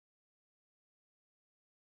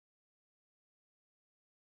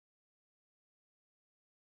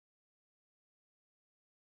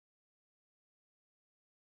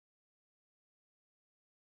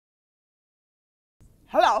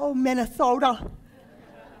Hello, Minnesota.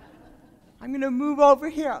 I'm going to move over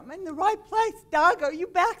here. I'm in the right place. Doug, are you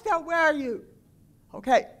back there? Where are you?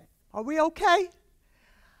 Okay. Are we okay?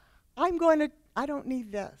 I don't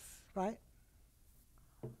need this, right?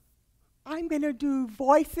 I'm going to do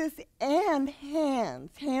voices and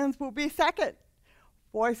hands. Hands will be second.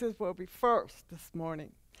 Voices will be first this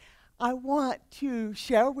morning. I want to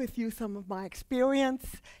share with you some of my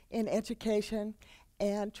experience in education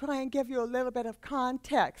and try and give you a little bit of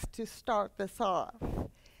context to start this off.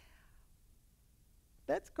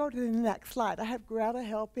 Let's go to the next slide. I have Greta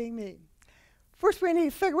helping me. First, we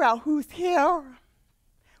need to figure out who's here.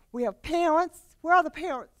 We have parents. Where are the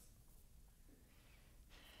parents?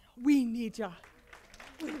 We need you.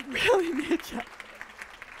 We really need you.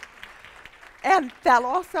 And that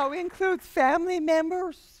also includes family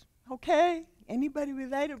members, okay? Anybody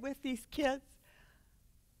related with these kids?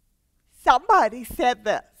 Somebody said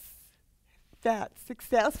this, that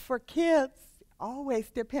success for kids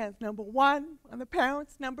always depends, number one, on the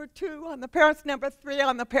parents, number two, on the parents, number three,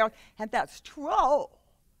 on the parents. And that's true.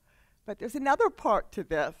 But there's another part to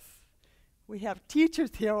this. We have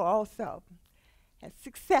teachers here also. And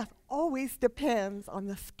success always depends on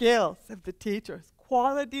the skills of the teachers.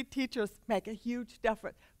 Quality teachers make a huge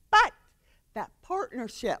difference. But that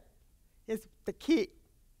partnership is the key.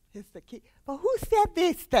 But who said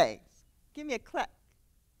these things? Give me a click.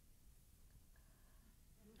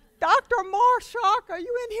 Dr. Marshak, are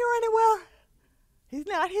you in here anywhere? He's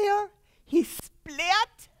not here? He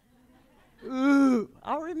split? Ooh,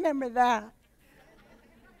 I'll remember that.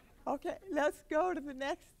 Okay, let's go to the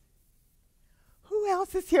next. Who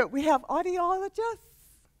else is here? We have audiologists,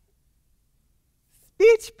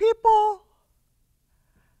 speech people,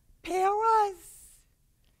 paras.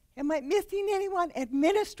 Am I missing anyone?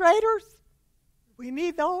 Administrators? We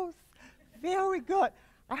need those. Very good.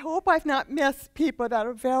 I hope I've not missed people that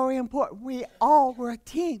are very important. We're a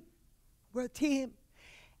team. We're a team.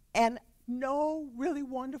 And no really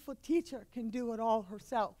wonderful teacher can do it all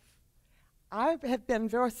herself. I have been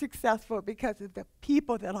very successful because of the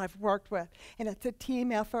people that I've worked with, and it's a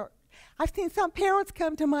team effort. I've seen some parents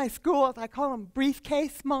come to my schools, I call them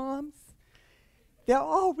briefcase moms. They're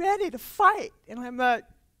all ready to fight, and I'm like,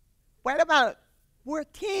 wait a minute, we're a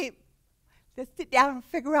team. Let's sit down and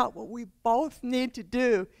figure out what we both need to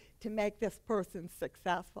do to make this person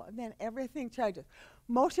successful, and then everything changes.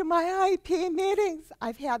 Most of my IEP meetings,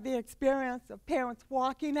 I've had the experience of parents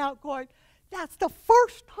walking out going, that's the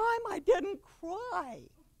first time I didn't cry.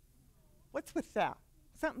 What's with that?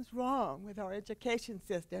 Something's wrong with our education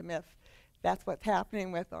system if that's what's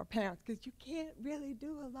happening with our parents, because you can't really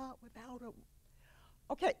do a lot without them.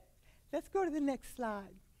 Okay, let's go to the next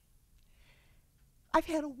slide. I've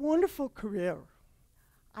had a wonderful career.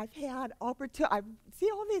 I've had opportunity. See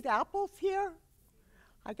all these apples here?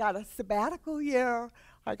 I got a sabbatical year.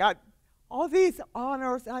 I got all these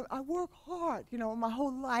honors. I work hard. You know, my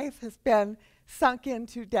whole life has been sunk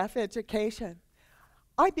into deaf education.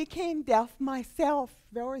 I became deaf myself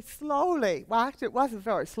very slowly. Well, actually, it wasn't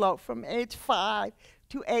very slow. From age 5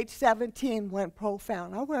 to age 17 went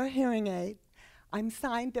profound. I wear a hearing aid. I'm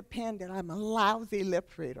sign dependent. I'm a lousy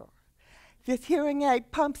lip reader. This hearing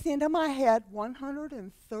aid pumps into my head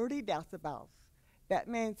 130 decibels. That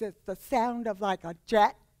means it's the sound of like a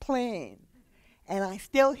jet plane. And I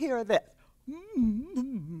still hear this.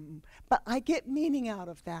 But I get meaning out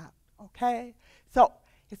of that, okay? So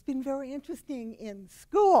it's been very interesting in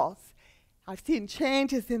schools. I've seen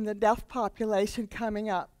changes in the deaf population coming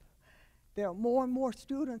up. There are more and more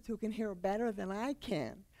students who can hear better than I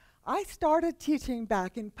can. I started teaching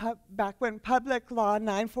back when Public Law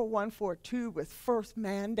 94142 was first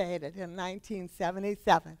mandated in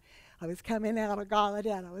 1977. I was coming out of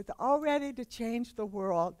Gallaudet. I was all ready to change the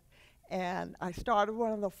world, and I started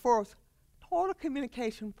one of the first total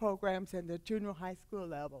communication programs in the junior high school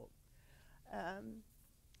level.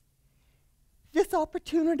 This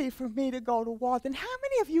opportunity for me to go to Walden. How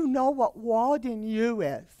many of you know what Walden U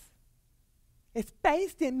is? It's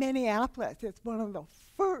based in Minneapolis. It's one of the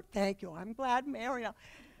first, thank you, I'm glad Mary,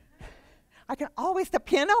 I can always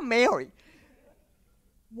depend on Mary.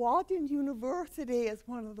 Walden University is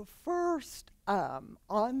one of the first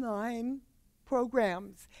online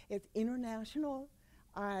programs. It's international.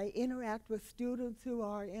 I interact with students who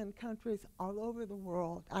are in countries all over the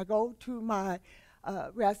world. I go to my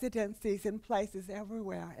residencies in places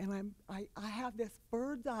everywhere, and I have this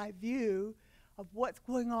bird's eye view of what's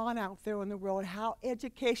going on out there in the world, how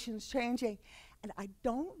education's changing. And I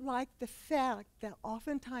don't like the fact that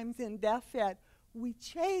oftentimes in deaf ed, we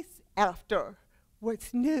chase after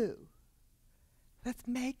what's new. Let's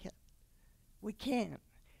make it. We can.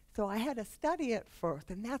 So I had to study it first,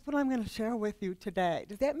 and that's what I'm going to share with you today.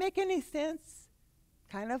 Does that make any sense?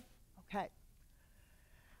 Kind of? Okay.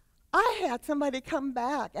 I had somebody come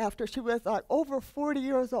back after she was like over 40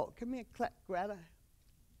 years old. Give me a click, Greta.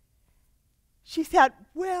 She said,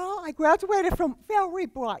 well, I graduated from, very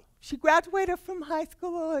bright. She graduated from high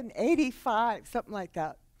school in '85, something like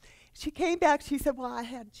that. She came back, she said, well, I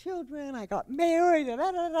had children, I got married,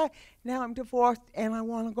 now I'm divorced, and I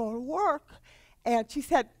want to go to work. And she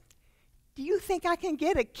said, do you think I can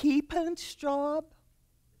get a key punch job?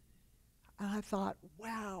 And I thought,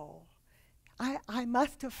 wow, I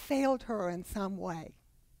must have failed her in some way.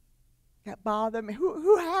 That bothered me.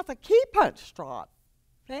 Who has a key punch job?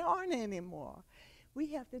 They aren't anymore. We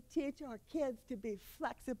have to teach our kids to be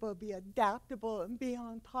flexible, be adaptable, and be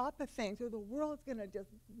on top of things, or the world's going to just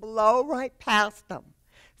blow right past them.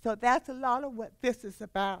 So that's a lot of what this is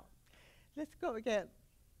about. Let's go again.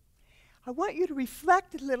 I want you to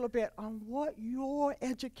reflect a little bit on what your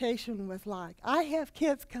education was like. I have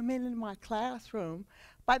kids come in my classroom.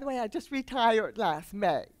 By the way, I just retired last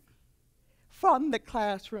May from the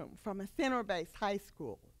classroom, from a center-based high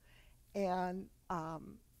school. And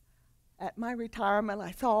at my retirement,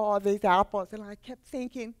 I saw all these apples, and I kept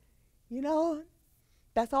thinking, you know,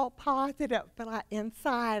 that's all positive, but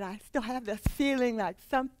inside I still have this feeling like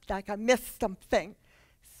I missed something.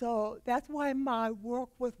 So that's why my work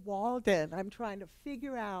with Walden, I'm trying to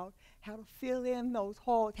figure out how to fill in those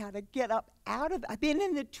holes, how to get up out of, I've been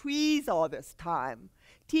in the trees all this time,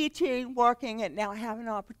 teaching, working, and now I have an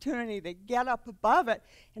opportunity to get up above it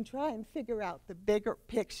and try and figure out the bigger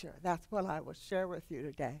picture. That's what I will share with you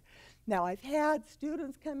today. Now, I've had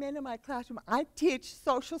students come into my classroom. I teach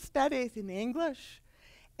social studies in English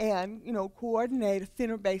and, you know, coordinate a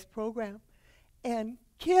center-based program. And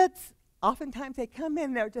kids, oftentimes they come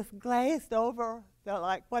in, they're just glazed over. They're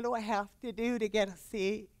like, what do I have to do to get a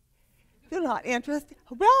C? They're not interested.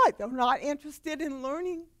 Really, they're not interested in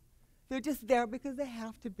learning. They're just there because they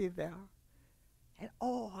have to be there. And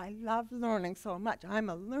oh, I love learning so much. I'm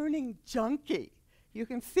a learning junkie. You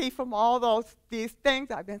can see from all these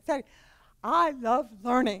things I've been saying. I love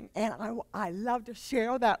learning, and I love to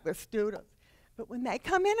share that with students. But when they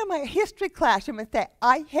come into my history classroom and say,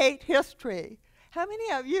 I hate history, how many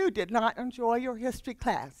of you did not enjoy your history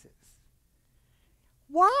classes?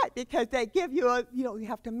 Why? Because they give you, you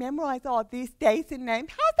have to memorize all these dates and names.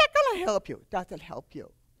 How's that going to help you? It doesn't help you.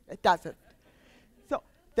 It doesn't. So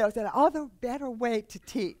there's another better way to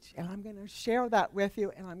teach, and I'm going to share that with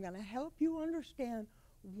you, and I'm going to help you understand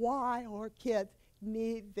why our kids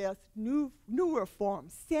need this newer form,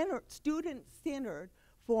 student-centered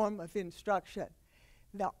form of instruction.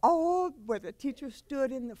 The old, where the teacher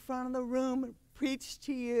stood in the front of the room and preached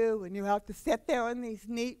to you, and you have to sit there in these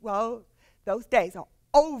neat rows, those days are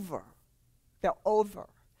over. They're over.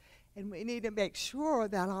 And we need to make sure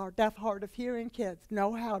that our deaf, hard of hearing kids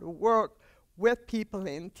know how to work with people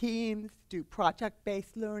in teams, do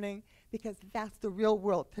project-based learning, because that's the real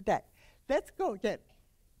world today. Let's go again.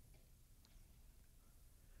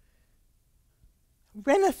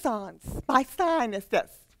 Renaissance. My sign is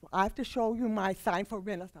this. I have to show you my sign for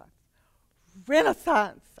Renaissance.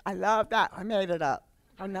 Renaissance. I love that. I made it up.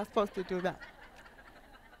 I'm not supposed to do that.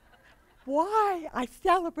 Why I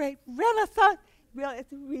celebrate Renaissance? Well,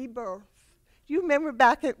 it's rebirth. Do you remember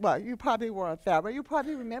back at, well, you probably weren't there, but you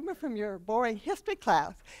probably remember from your boring history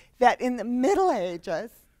class that in the Middle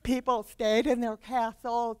Ages, people stayed in their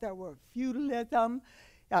castles. There were feudalism.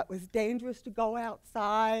 It was dangerous to go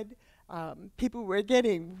outside. People were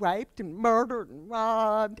getting raped and murdered and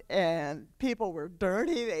robbed, and people were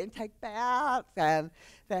dirty. They didn't take baths, and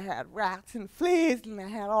they had rats and fleas, and they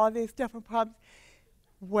had all these different problems.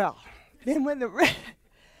 Well, then when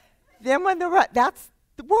that's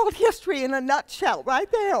the world history in a nutshell,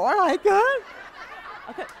 right there. All right, good.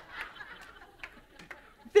 Okay.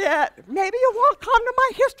 Maybe you won't come to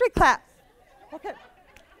my history class. Okay.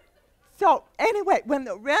 So anyway, when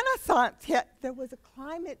the Renaissance hit, there was a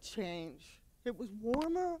climate change. It was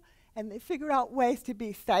warmer, and they figured out ways to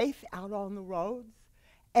be safe out on the roads.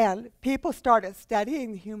 And people started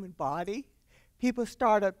studying the human body. People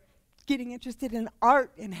started getting interested in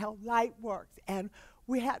art and how light works. And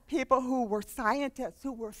we had people who were scientists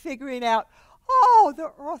who were figuring out, oh,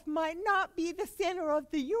 the Earth might not be the center of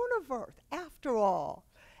the universe after all.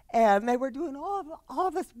 And they were doing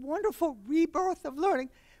all this wonderful rebirth of learning.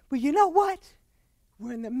 Well, you know what?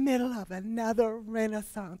 We're in the middle of another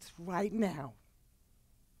Renaissance right now.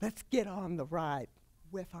 Let's get on the ride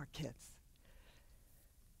with our kids.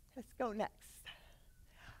 Let's go next.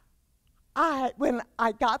 When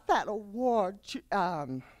I got that award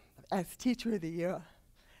as Teacher of the Year,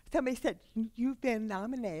 somebody said, you've been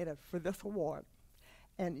nominated for this award,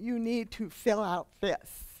 and you need to fill out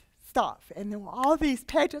this stuff. And there were all these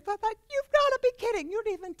pages. I thought, you've got to be kidding. You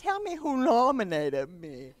didn't even tell me who nominated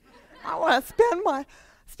me. I want to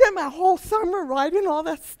spend my whole summer writing all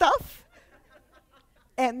that stuff.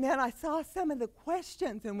 And then I saw some of the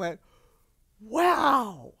questions and went,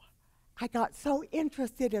 wow. I got so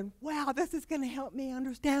interested in, wow, this is going to help me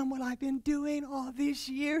understand what I've been doing all these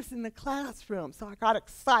years in the classroom. So I got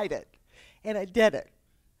excited, and I did it.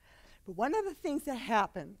 But one of the things that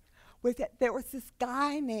happened was that there was this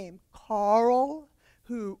guy named Carl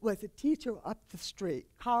who was a teacher up the street,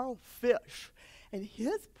 Carl Fish. And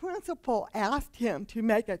his principal asked him to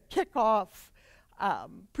make a kickoff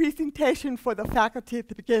presentation for the faculty at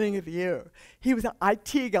the beginning of the year. He was an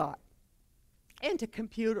IT guy into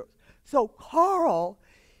computers. So Carl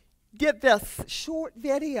did this short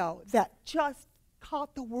video that just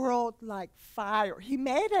caught the world like fire. He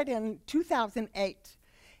made it in 2008.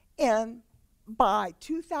 And by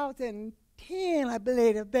 2010, I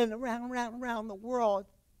believe, it had been around the world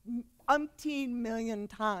umpteen million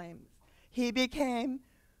times. He became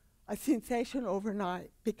a sensation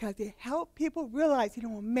overnight because it helped people realize,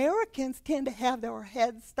 Americans tend to have their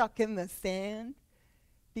heads stuck in the sand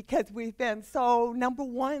because we've been so number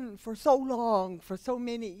one for so long, for so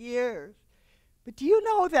many years. But do you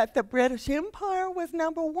know that the British Empire was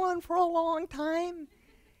number one for a long time?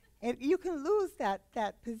 And you can lose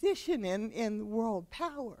that position in world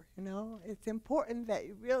power, It's important that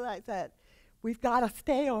you realize that we've got to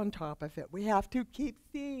stay on top of it. We have to keep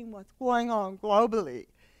seeing what's going on globally.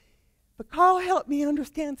 But Carl helped me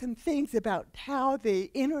understand some things about how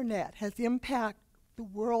the internet has impacted the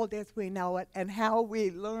world as we know it and how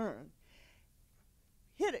we learn.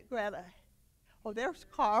 Hit it, Greta. Oh, there's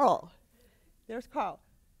Carl. There's Carl.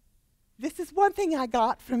 This is one thing I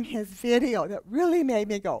got from his video that really made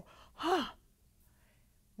me go,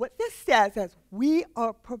 What this says is we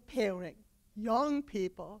are preparing young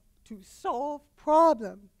people to solve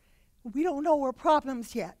problems. We don't know where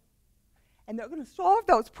problems yet. And they're going to solve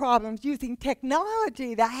those problems using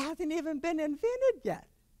technology that hasn't even been invented yet.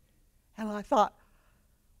 And I thought,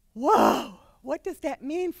 whoa, what does that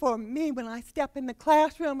mean for me when I step in the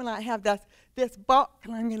classroom and I have this book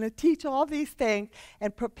and I'm going to teach all these things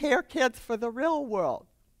and prepare kids for the real world?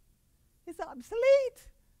 It's obsolete.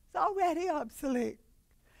 It's already obsolete.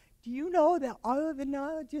 Do you know that all of the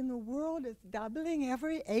knowledge in the world is doubling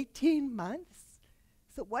every 18 months?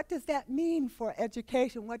 So what does that mean for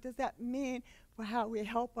education? What does that mean for how we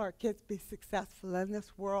help our kids be successful in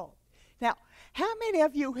this world? Now, how many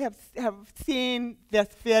of you have seen this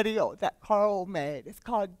video that Carl made? It's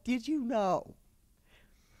called Did You Know?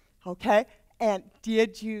 Okay, and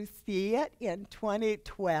did you see it in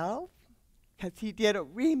 2012? Because he did a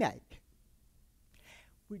remake.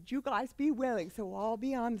 Would you guys be willing, so we'll all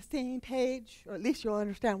be on the same page, or at least you'll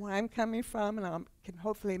understand where I'm coming from, and I can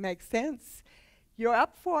hopefully make sense. You're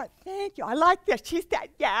up for it. Thank you. I like this. She said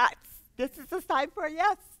yes. This is a sign for a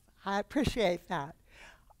yes. I appreciate that.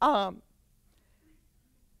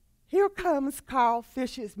 Here comes Carl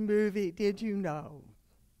Fish's movie, Did You Know?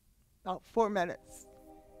 About 4 minutes.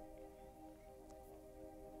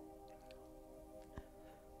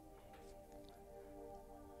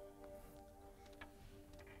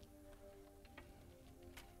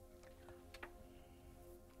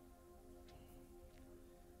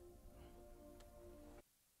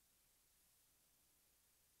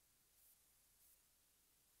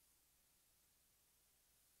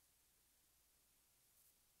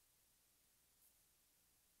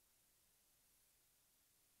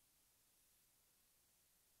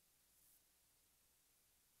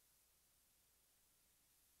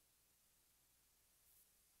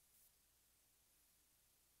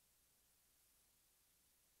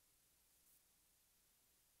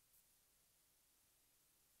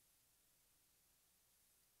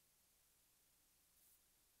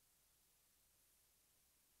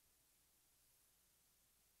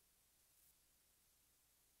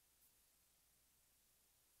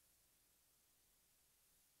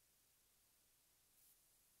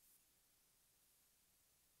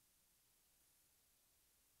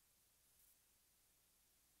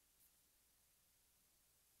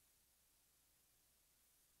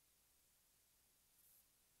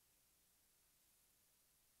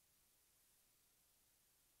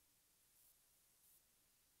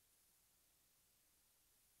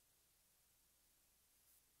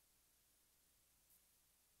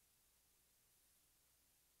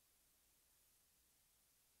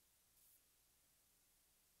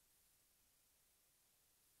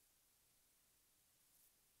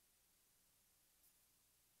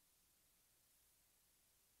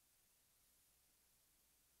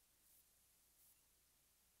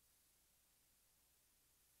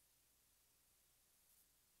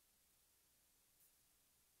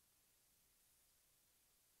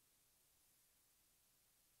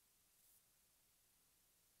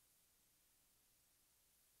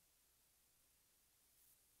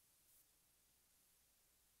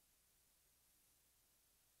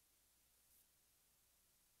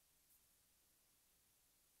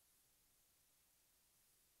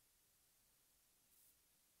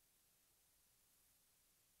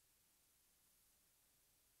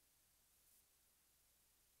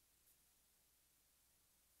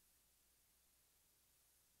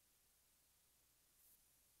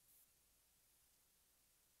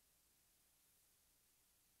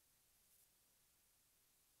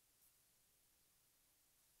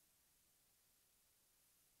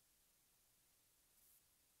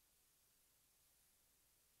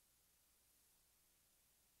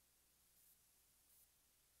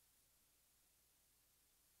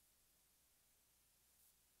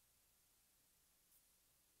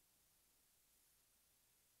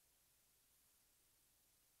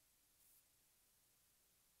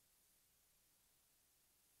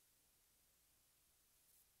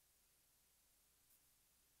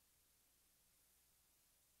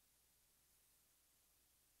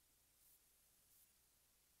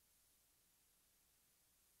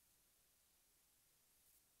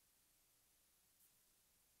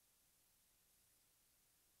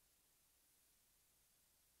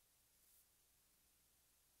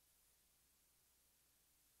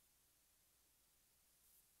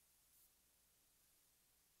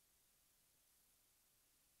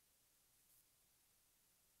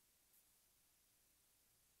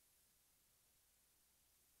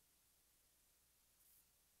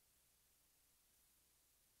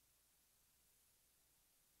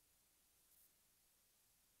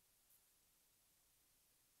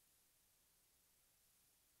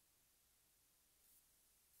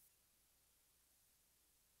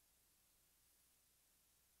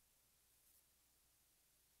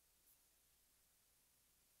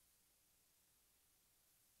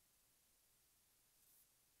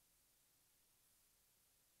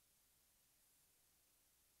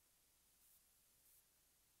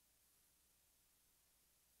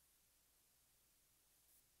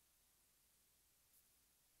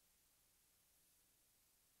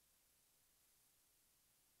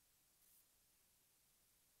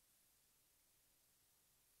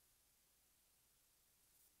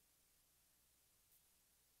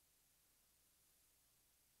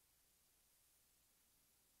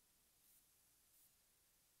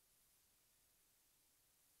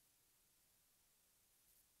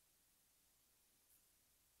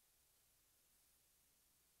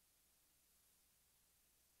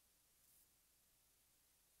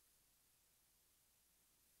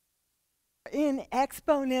 in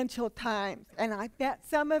exponential times. And I bet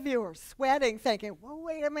some of you are sweating thinking, well,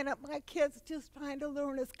 wait a minute, my kid's just trying to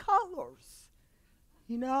learn his colors.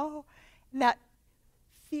 You know? And that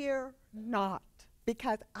fear not,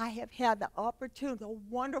 because I have had the opportunity, the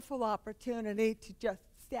wonderful opportunity to just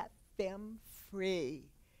set them free.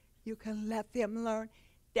 You can let them learn.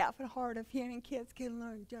 Deaf and hard of hearing kids can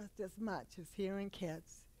learn just as much as hearing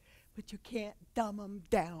kids, but you can't dumb them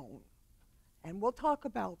down. And we'll talk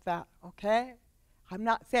about that, okay? I'm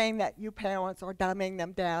not saying that you parents are dumbing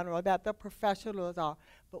them down or that the professionals are,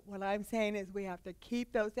 but what I'm saying is we have to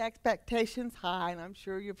keep those expectations high, and I'm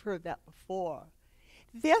sure you've heard that before.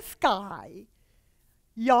 This guy,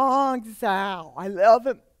 Yang Zhao, I love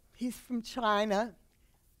him. He's from China.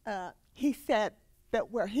 He said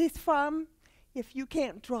that where he's from, if you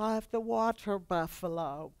can't drive the water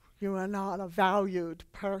buffalo, you are not a valued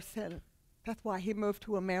person. That's why he moved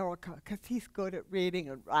to America, because he's good at reading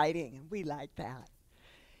and writing, and we like that.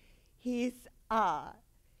 He's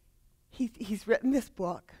written this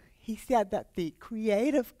book. He said that the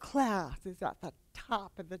creative class is at the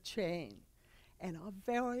top of the chain and a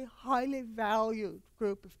very highly valued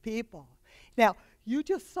group of people. Now, you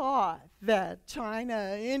just saw that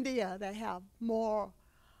China, India, they have more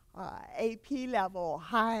AP level,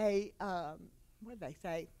 high, what do they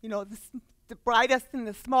say? You know, the brightest and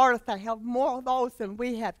the smartest, they have more of those than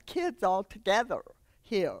we have kids all together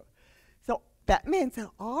here. So that means that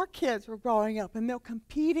our kids are growing up and they're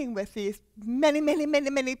competing with these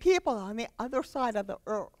many people on the other side of the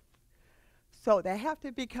earth. So they have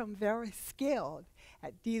to become very skilled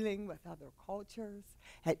at dealing with other cultures,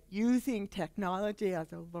 at using technology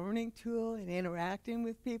as a learning tool and interacting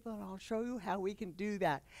with people, and I'll show you how we can do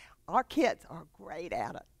that. Our kids are great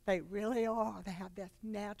at it. They really are. They have this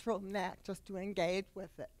natural knack just to engage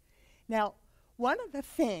with it. Now, one of the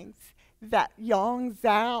things that Yang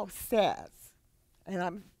Zhao says,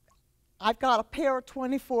 and I've got a pair of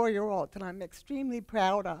 24-year-olds that I'm extremely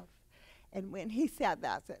proud of, and when he said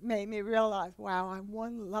that, it made me realize, wow, I'm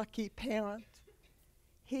one lucky parent.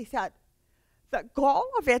 He said, the goal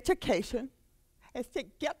of education is to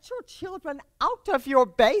get your children out of your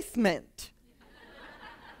basement.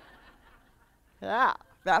 Yeah,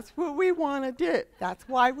 that's what we want to do. That's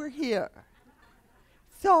why we're here.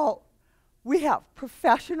 So we have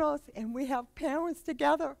professionals and we have parents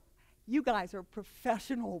together. You guys are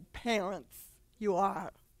professional parents. You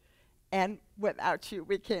are. And without you,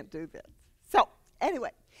 we can't do this. So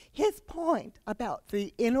anyway, his point about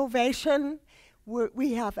the innovation,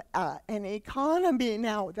 we have an economy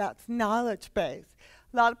now that's knowledge-based.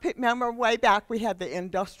 A lot of people remember way back we had the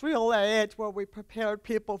industrial age where we prepared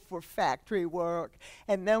people for factory work.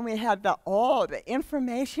 And then we had the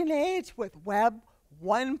information age with Web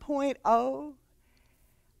 1.0.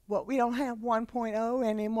 Well, we don't have 1.0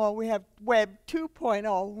 anymore. We have Web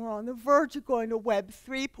 2.0. We're on the verge of going to Web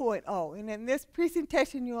 3.0. And in this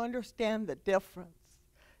presentation, you understand the difference.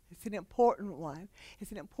 It's an important one.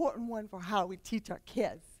 It's an important one for how we teach our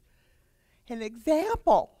kids. An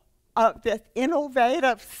example of this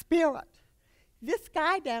innovative spirit. This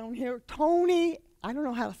guy down here, Tony, I don't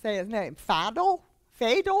know how to say his name, Fadel,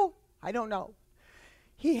 I don't know.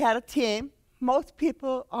 He had a team. Most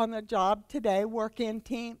people on the job today work in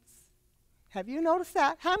teams. Have you noticed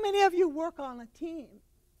that? How many of you work on a team?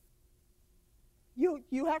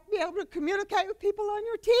 You have to be able to communicate with people on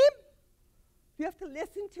your team. You have to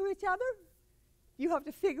listen to each other. You have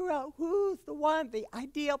to figure out who's the one, the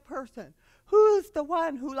ideal person. Who's the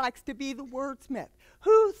one who likes to be the wordsmith?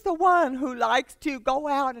 Who's the one who likes to go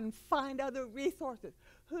out and find other resources?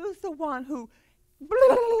 Who's the one who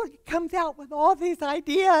comes out with all these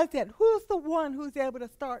ideas? And who's the one who's able to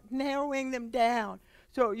start narrowing them down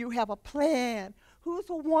so you have a plan? Who's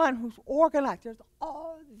the one who's organized? There's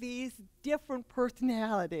all these different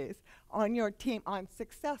personalities on your team, on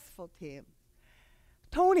successful teams.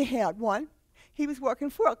 Tony had one. He was working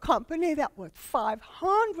for a company that was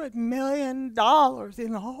 $500 million in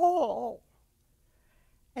the hole.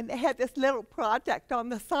 And they had this little project on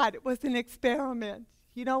the side. It was an experiment.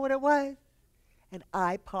 You know what it was? An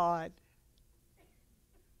iPod.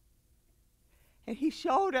 And he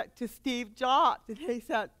showed it to Steve Jobs, and he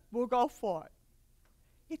said, we'll go for it.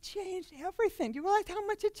 It changed everything. Do you realize how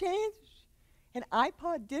much it changed? An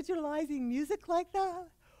iPod digitalizing music like that?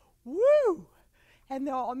 Woo! And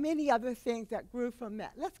there are many other things that grew from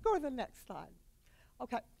that. Let's go to the next slide.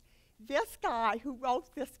 Okay, this guy who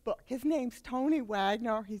wrote this book, his name's Tony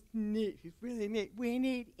Wagner. He's neat, he's really neat. We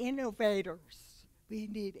need innovators. We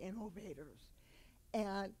need innovators.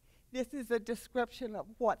 And this is a description of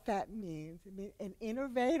what that means. I mean, an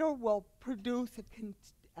innovator will produce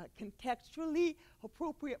a contextually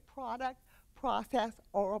appropriate product process,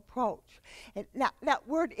 or approach. And that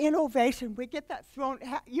word innovation, we get that thrown,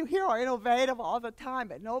 you hear innovative all the time,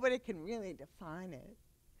 but nobody can really define it.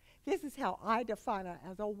 This is how I define it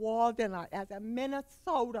as a Waldenite, as a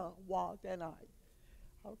Minnesota Waldenite,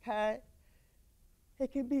 okay?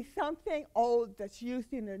 It can be something old that's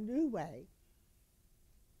used in a new way.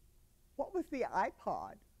 What was the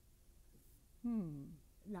iPod?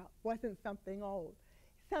 No, it wasn't something old.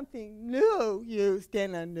 Something new used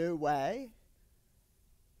in a new way.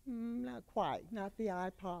 Not quite, not the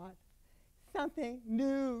iPod. Something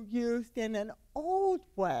new used in an old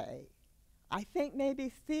way. I think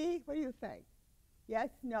maybe C. What do you think? Yes?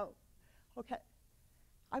 No? Okay.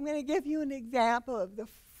 I'm going to give you an example of the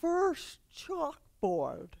first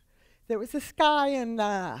chalkboard. There was this guy, and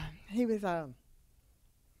he was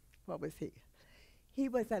what was he? He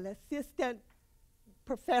was an assistant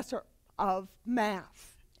professor of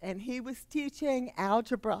math, and he was teaching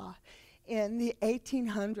algebra in the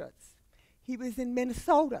 1800s. He was in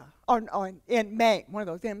Minnesota, or in Maine, one of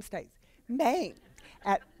those M states, Maine,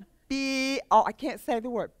 at I can't say the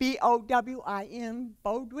word, B-O-W-I-N,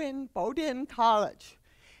 Bowdoin College.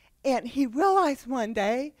 And he realized one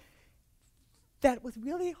day that it was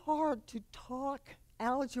really hard to talk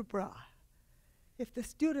algebra if the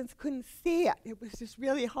students couldn't see it. It was just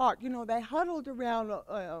really hard. You know, they huddled around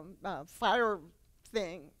a fire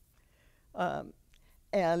thing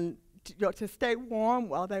and to stay warm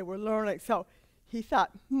while they were learning. So he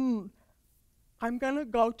thought, I'm going to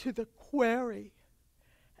go to the quarry,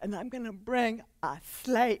 and I'm going to bring a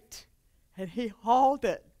slate. And he hauled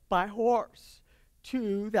it by horse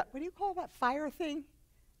to that, what do you call that fire thing?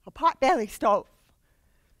 A potbelly stove.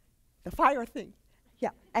 The fire thing. Yeah,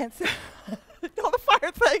 and so, no, the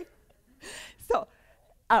fire thing. So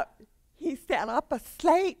he set up a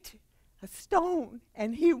slate, a stone,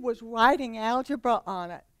 and he was writing algebra on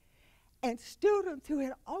it. And students who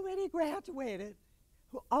had already graduated,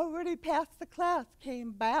 who already passed the class,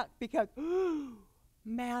 came back because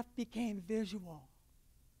math became visual.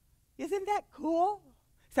 Isn't that cool?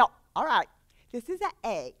 So, all right, this is an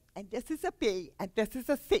A, and this is a B, and this is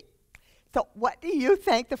a C. So what do you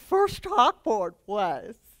think the first chalkboard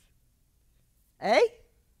was? A?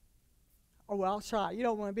 Oh, well, shy. You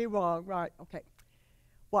don't want to be wrong, right? Okay.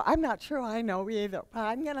 Well, I'm not sure I know either, but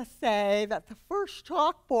I'm going to say that the first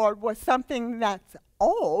chalkboard was something that's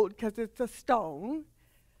old because it's a stone.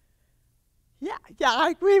 Yeah,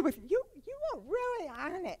 I agree with you. You were really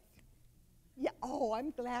on it. Yeah. Oh,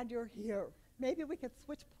 I'm glad you're here. Maybe we could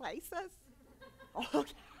switch places. Oh,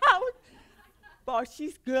 well,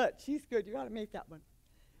 she's good. She's good. You got to make that one.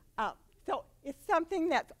 So it's something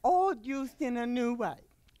that's old used in a new way.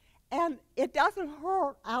 And it doesn't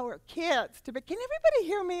hurt our kids to be. Can everybody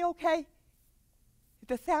hear me okay?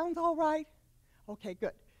 The sound's all right? Okay,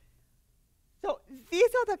 good. So these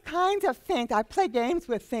are the kinds of things, I play games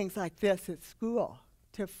with things like this at school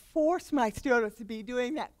to force my students to be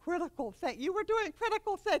doing that critical thing. You were doing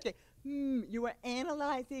critical thinking. You were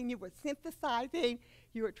analyzing, you were synthesizing,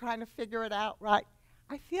 you were trying to figure it out, right?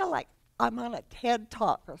 I feel like I'm on a TED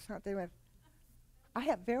Talk or something with, I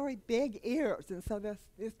have very big ears, and so this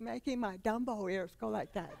is making my Dumbo ears go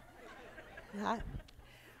like that. Right?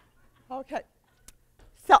 Okay,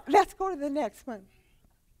 so let's go to the next one.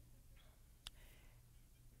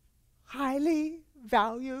 Highly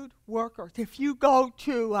valued workers. If you go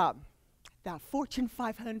to the Fortune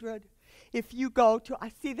 500, if you go to, I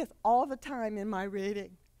see this all the time in my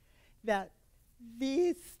reading, that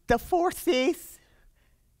the 4 C's,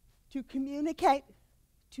 to communicate,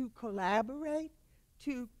 to collaborate,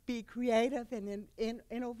 to be creative and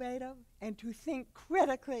innovative, and to think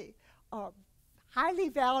critically are highly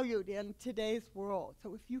valued in today's world.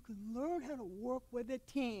 So if you can learn how to work with a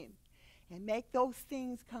team and make those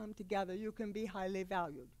things come together, you can be highly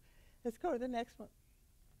valued. Let's go to the next one.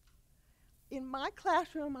 In my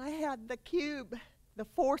classroom, I had the cube, the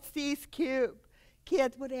 4 C's cube.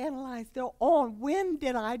 Kids would analyze their own. When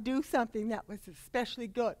did I do something that was especially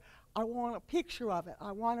good? I want a picture of it.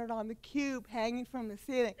 I want it on the cube hanging from the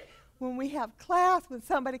ceiling. When we have class, when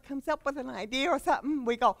somebody comes up with an idea or something,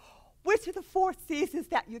 we go, which of the 4 C's is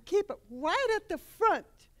that? You keep it right at the front.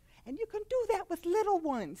 And you can do that with little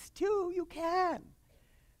ones, too. You can.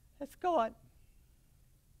 Let's go on.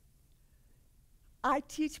 I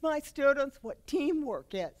teach my students what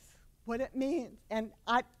teamwork is, what it means. And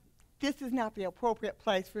this is not the appropriate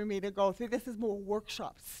place for me to go through. This is more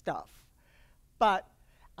workshop stuff. But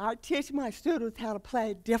I teach my students how to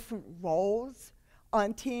play different roles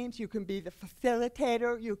on teams. You can be the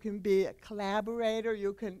facilitator, you can be a collaborator,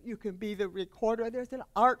 you can be the recorder. There's an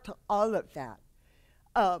art to all of that.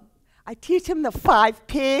 I teach them the 5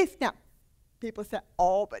 Ps. Now, People say,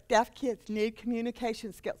 oh, but deaf kids need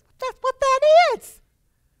communication skills. That's what that is.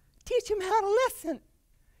 Teach them how to listen.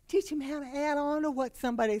 Teach them how to add on to what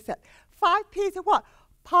somebody said. 5 P's of what?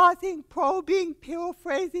 Pausing, probing,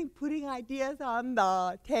 paraphrasing, putting ideas on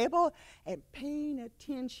the table, and paying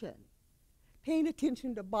attention. Paying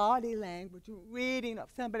attention to body language, reading of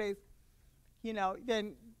somebody's,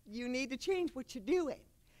 then you need to change what you're doing.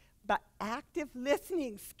 But active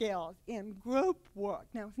listening skills in group work.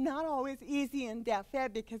 Now, it's not always easy in deaf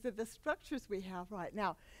ed because of the structures we have right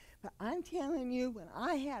now. But I'm telling you, when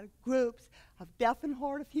I had groups of deaf and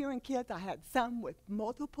hard of hearing kids, I had some with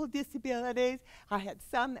multiple disabilities. I had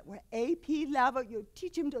some that were AP level. You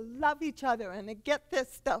teach them to love each other and to get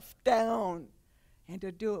this stuff down and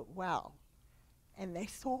to do it well. And they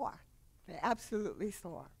soar. They absolutely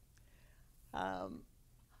soar.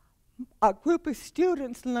 A group of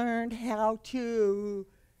students learned how to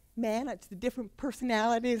manage the different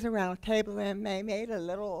personalities around a table, and they made a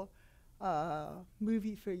little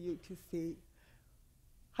movie for you to see.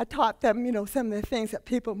 I taught them, some of the things that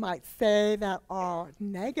people might say that are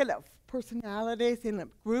negative personalities in a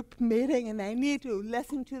group meeting, and they need to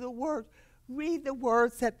listen to the words, read the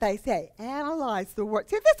words that they say, analyze the words.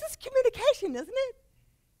 See, this is communication, isn't it?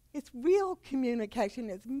 It's real communication.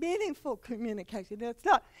 It's meaningful communication. It's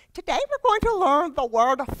not, today we're going to learn the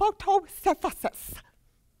word photosynthesis.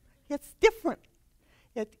 It's different.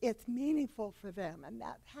 It's meaningful for them, and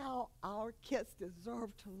that's how our kids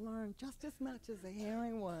deserve to learn just as much as the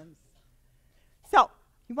hearing ones. So,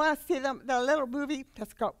 you want to see the little movie?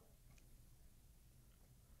 Let's go.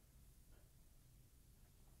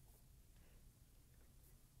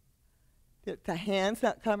 The hand's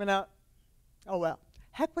not coming up. Oh, well.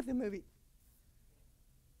 Heck with the movie.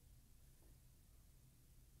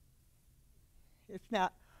 It's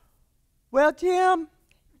not. Well, Jim,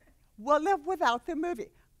 we'll live without the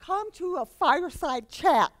movie. Come to a fireside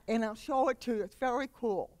chat, and I'll show it to you. It's very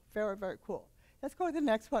cool. Very, very cool. Let's go to the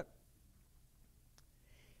next one.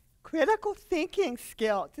 Critical thinking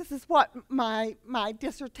skills. This is what my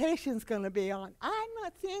dissertation's going to be on. I'm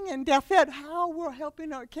not seeing in deaf ed how we're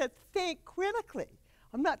helping our kids think critically.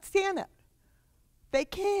 I'm not seeing it. They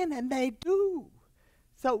can and they do.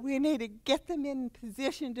 So we need to get them in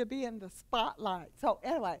position to be in the spotlight. So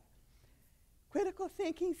anyway, critical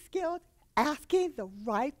thinking skills, asking the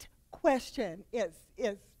right question is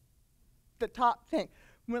the top thing.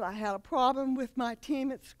 When I had a problem with my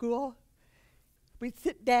team at school, we'd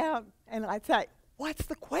sit down and I'd say, what's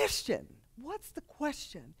the question? What's the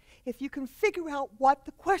question? If you can figure out what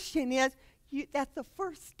the question is, that's the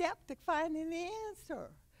first step to finding the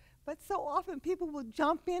answer. But so often people will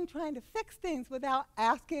jump in trying to fix things without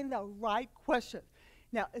asking the right question.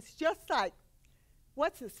 Now, it's just like,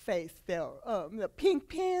 what's his face there? The Pink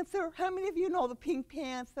Panther. How many of you know the Pink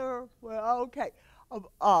Panther? Well, okay.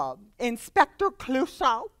 Inspector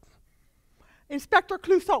Clouseau. Inspector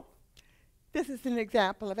Clouseau. This is an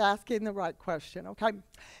example of asking the right question, okay?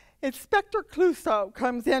 Inspector Clouseau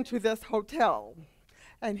comes into this hotel,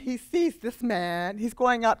 and he sees this man. He's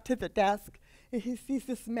going up to the desk, and he sees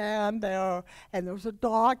this man there, and there's a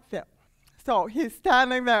dog there. So he's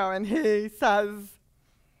standing there, and he says,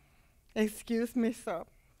 "Excuse me, sir,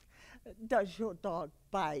 does your dog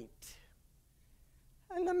bite?"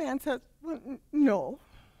 And the man says, "Well, no."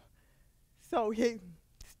 So he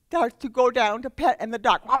starts to go down to pet, and the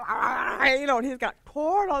dog, and he's got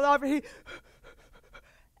corn all over.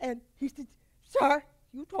 And he said, "Sir,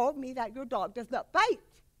 you told me that your dog does not bite."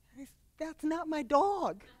 I said, "That's not my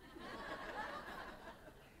dog."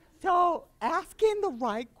 So asking the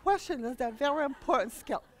right question is a very important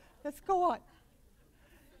skill. Let's go on.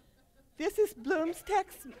 This is Bloom's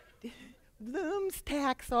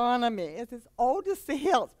taxonomy. It's as old as the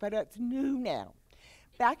hills, but it's new now.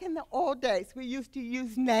 Back in the old days, we used to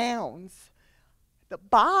use nouns. The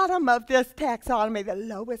bottom of this taxonomy, the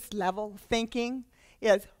lowest level thinking,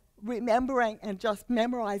 is remembering and just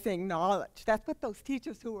memorizing knowledge. That's what those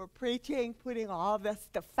teachers who were preaching, putting all this,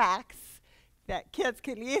 the facts that kids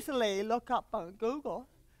can easily look up on Google.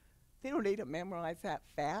 They don't need to memorize that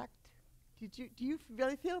fact. Do you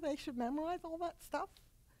really feel they should memorize all that stuff?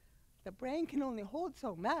 The brain can only hold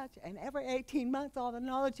so much, and every 18 months, all the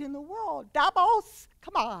knowledge in the world doubles.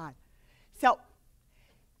 Come on. So,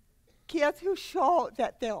 kids who show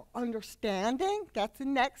that they're understanding, that's the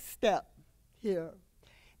next step here.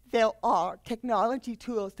 There are technology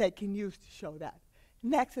tools they can use to show that.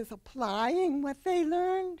 Next is applying what they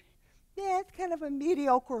learned. Yeah, it's kind of a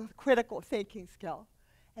mediocre critical thinking skill.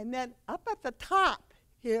 And then up at the top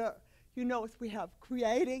here, you notice we have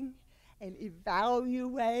creating and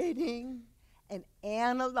evaluating and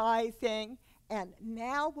analyzing And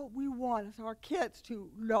now what we want is our kids to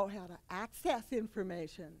know how to access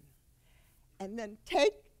information and then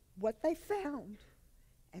take what they found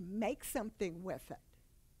and make something with it.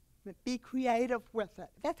 But be creative with it.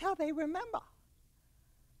 That's how they remember.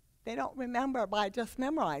 They don't remember by just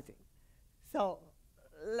memorizing. So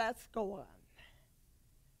let's go on.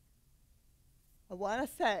 I want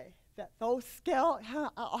to say that those skills,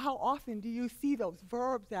 how often do you see those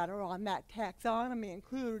verbs that are on that taxonomy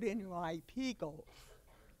included in your IEP goals?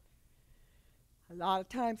 A lot of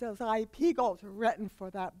times those IEP goals are written for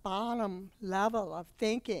that bottom level of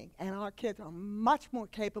thinking, and our kids are much more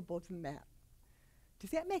capable than that. Does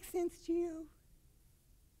that make sense to you?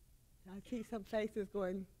 I see some faces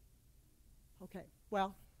going, okay,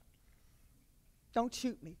 well, don't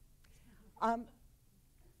shoot me.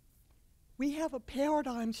 We have a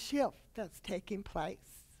paradigm shift that's taking place.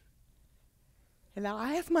 And now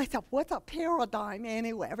I ask myself, what's a paradigm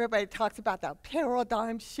anyway? Everybody talks about that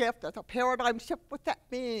paradigm shift. That's a paradigm shift. What's that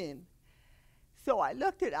mean? So I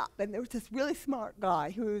looked it up, and there was this really smart guy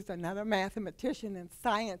who's another mathematician and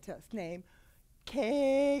scientist named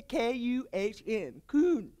Kuhn.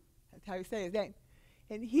 Kuhn. That's how you say his name.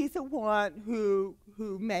 And he's the one who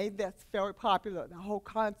made this very popular, the whole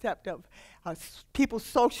concept of people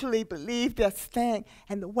socially believe this thing.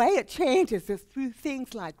 And the way it changes is through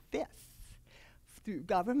things like this, through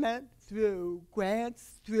government, through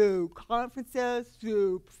grants, through conferences,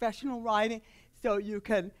 through professional writing, so you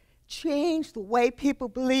can change the way people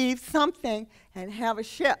believe something and have a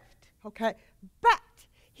shift, okay? But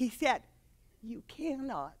he said, you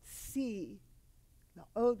cannot see the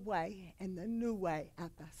old way and the new way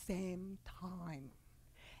at the same time.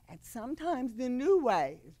 And sometimes the new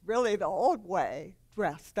way is really the old way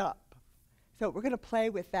dressed up. So we're going to play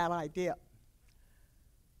with that idea.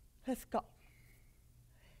 Let's go.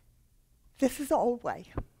 This is the old way.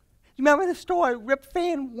 You remember the story Rip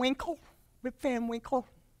Van Winkle? Rip Van Winkle?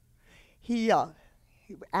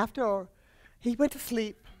 After he went to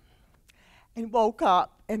sleep and woke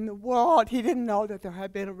up, in the world, he didn't know that there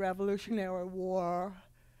had been a Revolutionary War.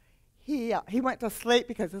 He went to sleep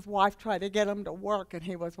because his wife tried to get him to work, and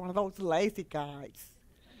he was one of those lazy guys.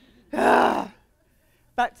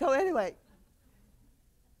 But so anyway,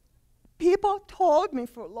 people told me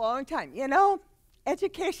for a long time, you know,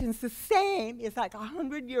 education's the same as like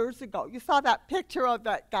 100 years ago. You saw that picture of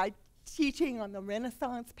that guy teaching on the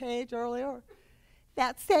Renaissance page earlier?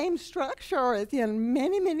 That same structure is in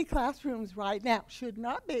many, many classrooms right now. Should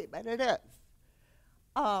not be, but it is.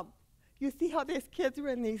 You see how these kids are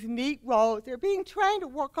in these neat rows. They're being trained to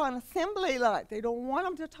work on assembly lines. They don't want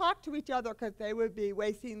them to talk to each other because they would be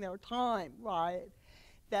wasting their time, right?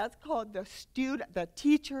 That's called the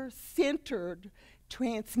teacher-centered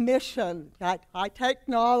transmission. I take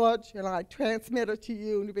knowledge and I transmit it to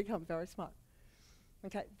you and you become very smart.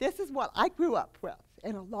 Okay, this is what I grew up with.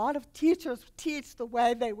 And a lot of teachers teach the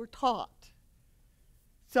way they were taught.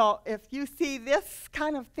 So if you see this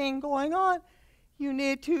kind of thing going on, you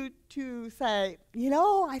need to say, you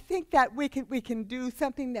know, I think that we can do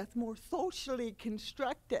something that's more socially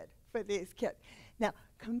constructed for these kids. Now,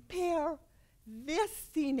 compare this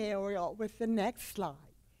scenario with the next slide.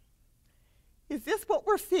 Is this what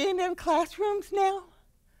we're seeing in classrooms now?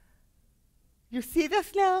 You see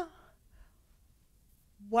this now?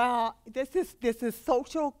 Wow, this is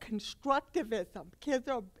social constructivism. Kids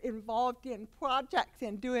are involved in projects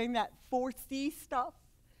and doing that 4C stuff.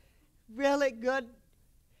 Really good.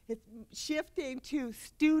 It's shifting to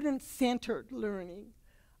student-centered learning.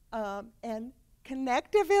 And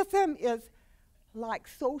connectivism is like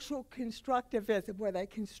social constructivism, where they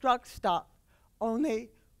construct stuff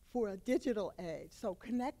only for a digital age. So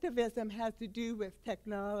connectivism has to do with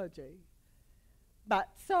technology. But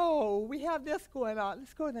so we have this going on.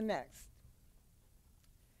 Let's go to the next.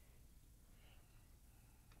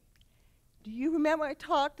 Do you remember I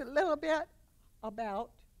talked a little bit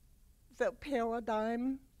about the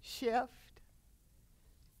paradigm shift?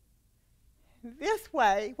 This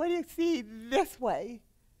way, what do you see this way?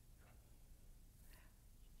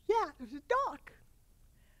 Yeah, there's a duck.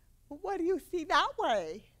 But what do you see that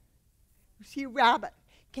way? You see a rabbit.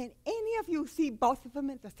 Can any of you see both of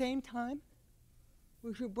them at the same time?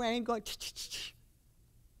 With your brain going ch-ch-ch-ch.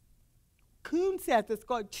 Kuhn says it's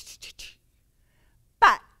going ch-ch-ch-ch.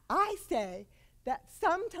 But I say that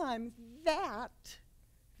sometimes that,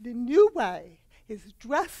 the new way, is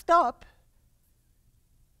dressed up.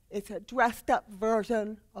 It's a dressed up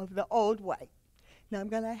version of the old way. Now I'm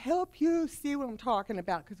going to help you see what I'm talking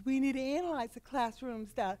about, because we need to analyze the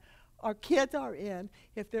classrooms that our kids are in,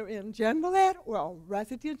 if they're in general ed or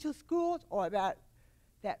residential schools or that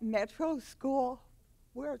metro school.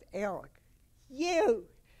 Where's Eric? you.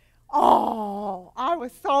 Oh, I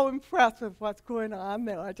was so impressed with what's going on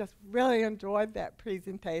there. I just really enjoyed that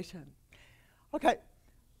presentation. Okay,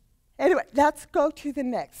 anyway, let's go to the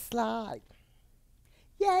next slide.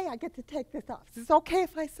 Yay, I get to take this off. Is it okay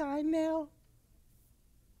if I sign now?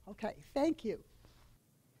 Okay, thank you.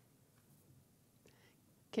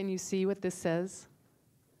 Can you see what this says?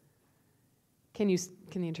 Can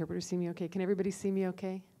the interpreter see me okay? Can everybody see me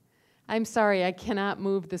okay? I'm sorry, I cannot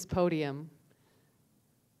move this podium.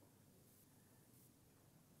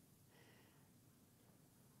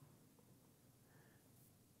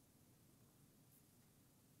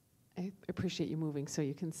 I appreciate you moving so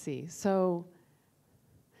you can see. So,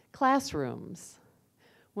 classrooms.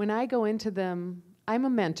 When I go into them, I'm a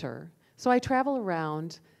mentor. So I travel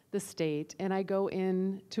around the state and I go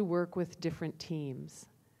in to work with different teams.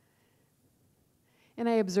 And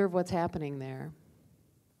I observe what's happening there.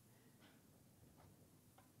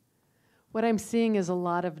 What I'm seeing is a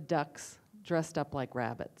lot of ducks dressed up like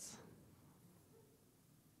rabbits.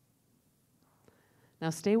 Now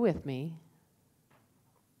stay with me.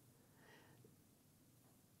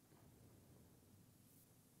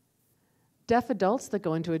 Deaf adults that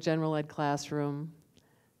go into a general ed classroom,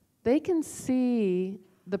 they can see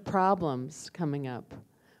the problems coming up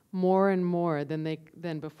more and more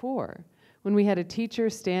than before. When we had a teacher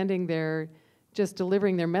standing there just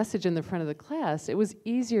delivering their message in the front of the class, it was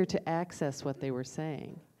easier to access what they were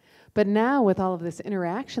saying. But now with all of this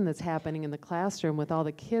interaction that's happening in the classroom, with all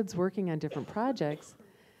the kids working on different projects,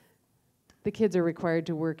 the kids are required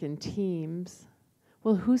to work in teams.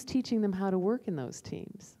 Well, who's teaching them how to work in those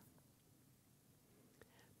teams?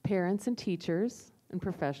 Parents and teachers and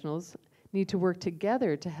professionals need to work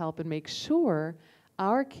together to help and make sure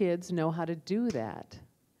our kids know how to do that.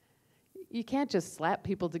 You can't just slap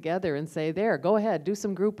people together and say, there, go ahead, do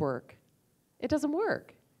some group work. It doesn't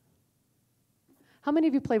work. How many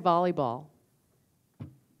of you play volleyball?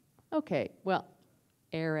 Okay, well,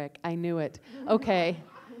 Eric, I knew it. Okay.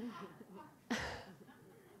 If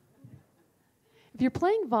you're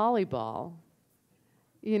playing volleyball,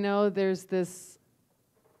 you know, there's this,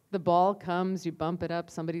 the ball comes, you bump it up,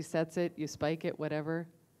 somebody sets it, you spike it, whatever.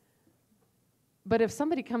 But if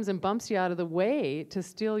somebody comes and bumps you out of the way to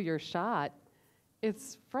steal your shot,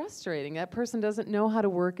 it's frustrating. That person doesn't know how to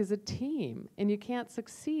work as a team, and you can't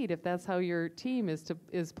succeed if that's how your team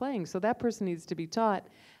is playing. So that person needs to be taught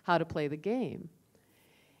how to play the game.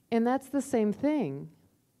 And that's the same thing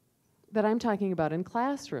that I'm talking about in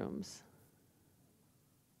classrooms.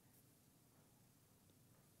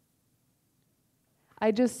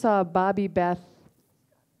 I just saw Bobby Beth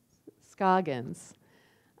Scoggins,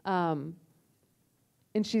 and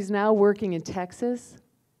she's now working in Texas.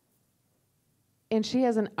 And she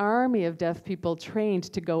has an army of deaf people trained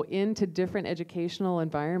to go into different educational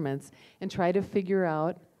environments and try to figure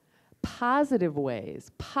out positive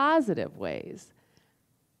ways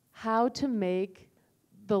how to make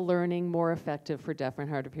the learning more effective for deaf and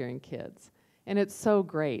hard of hearing kids. And it's so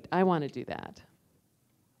great. I want to do that.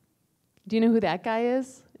 Do you know who that guy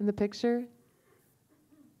is in the picture?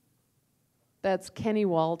 That's Kenny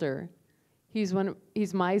Walder. He's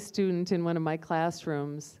my student in one of my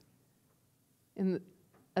classrooms,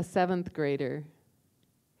 a 7th grader.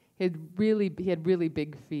 He had really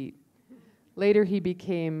big feet. Later he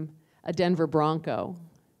became a Denver Bronco,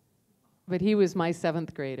 but he was my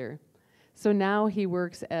 7th grader. So now he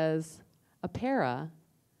works as a para.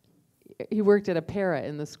 He worked at a para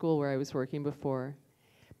in the school where I was working before.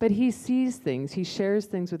 But he sees things, he shares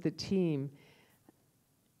things with the team,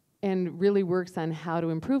 and really works on how to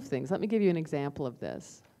improve things. Let me give you an example of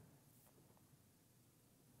this.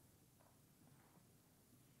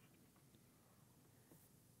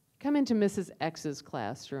 Come into Mrs. X's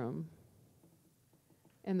classroom.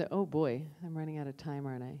 And oh boy, I'm running out of time,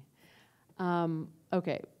 aren't I?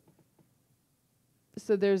 Okay.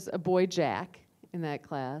 So there's a boy, Jack, in that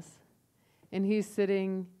class, and he's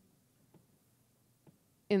sitting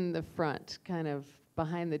in the front, kind of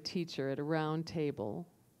behind the teacher at a round table.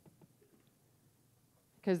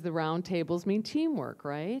 Because the round tables mean teamwork,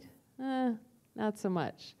 right? Not so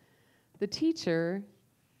much. The teacher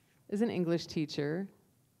is an English teacher,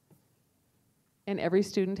 and every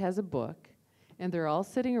student has a book, and they're all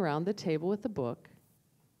sitting around the table with the book.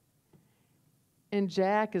 And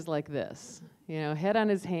Jack is like this, you know, head on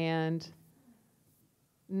his hand,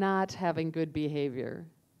 not having good behavior.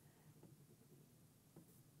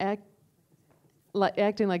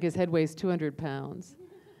 Acting like his head weighs 200 pounds.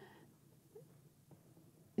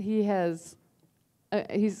 He's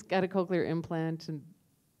got a cochlear implant, and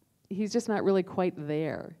he's just not really quite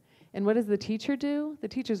there. And what does the teacher do? The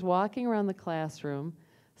teacher's walking around the classroom,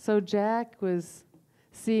 So Jack was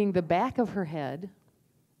seeing the back of her head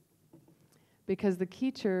because the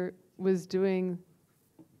teacher was doing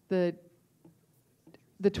the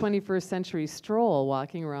 21st century stroll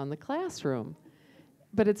walking around the classroom.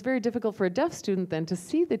 But it's very difficult for a deaf student then to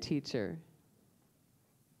see the teacher.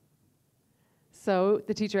 So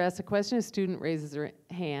the teacher asks a question, a student raises her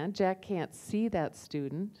hand. Jack can't see that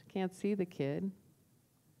student, can't see the kid,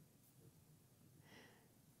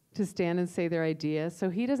 to stand and say their idea. So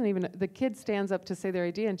he doesn't even, the kid stands up to say their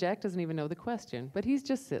idea and Jack doesn't even know the question, but he's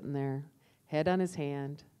just sitting there, head on his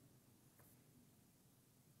hand.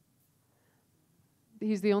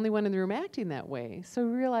 He's the only one in the room acting that way. So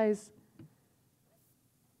we realize,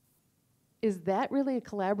 is that really a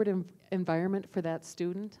collaborative environment for that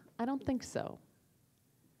student? I don't think so.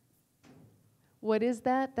 What is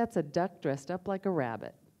that? That's a duck dressed up like a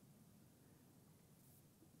rabbit.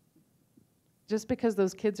 Just because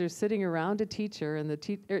those kids are sitting around a teacher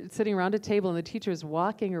and sitting around a table and the teacher is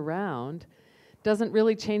walking around doesn't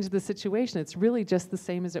really change the situation. It's really just the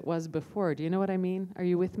same as it was before. Do you know what I mean? Are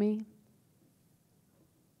you with me?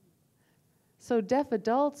 So deaf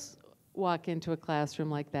adults walk into a classroom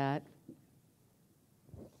like that.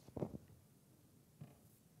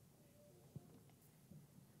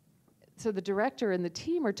 So the director and the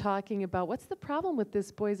team are talking about what's the problem with this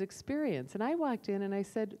boy's experience. And I walked in and I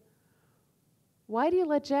said, why do you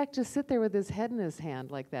let Jack just sit there with his head in his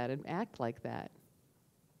hand like that and act like that?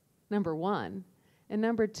 Number one. And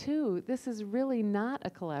number two, this is really not a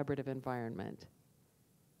collaborative environment.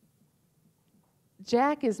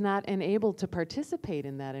 Jack is not enabled to participate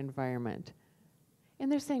in that environment.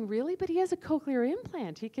 And they're saying, really? But he has a cochlear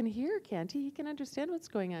implant. He can hear, can't he? He can understand what's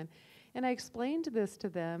going on. And I explained this to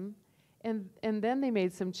them, and then they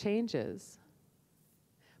made some changes.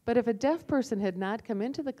 But if a deaf person had not come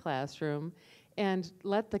into the classroom and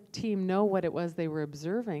let the team know what it was they were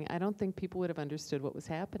observing, I don't think people would have understood what was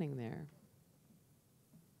happening there.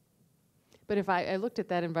 But if I looked at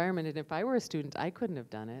that environment, and if I were a student, I couldn't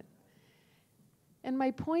have done it. And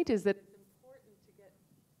my point is that it's important to get,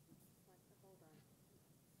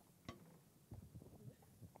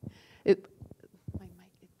 my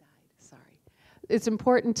mic, it died, sorry. It's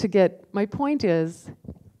important to get, my point is,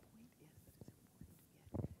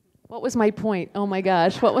 what was my point? Oh my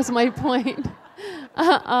gosh, what was my point?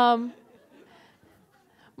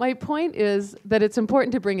 My point is that it's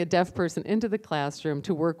important to bring a deaf person into the classroom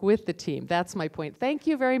to work with the team. That's my point. Thank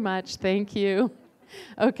you very much, thank you.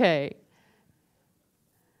 Okay.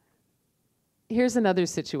 Here's another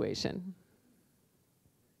situation.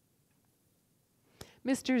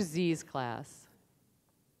 Mr. Z's class.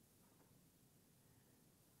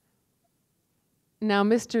 Now,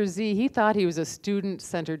 Mr. Z, he thought he was a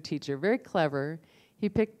student-centered teacher, very clever. He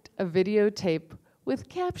picked a videotape with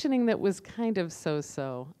captioning that was kind of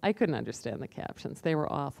so-so. I couldn't understand the captions. They were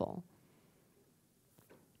awful.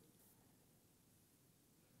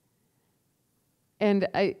 And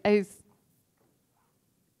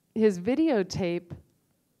his videotape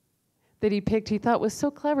that he picked, he thought was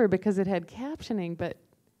so clever because it had captioning, but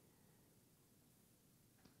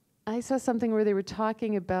I saw something where they were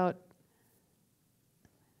talking about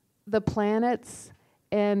the planets,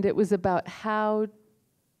 and it was about how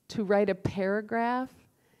to write a paragraph,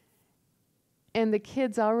 and the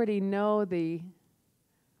kids already know the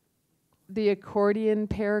accordion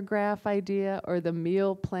paragraph idea or the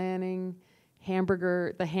meal planning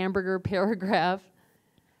the hamburger paragraph.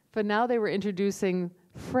 But now they were introducing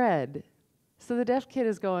Fred. So the deaf kid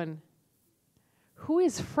is going, who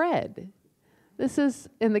is Fred? This is,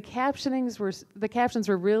 and the captions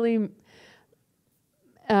were really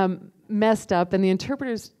messed up, and the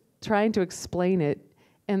interpreter's trying to explain it,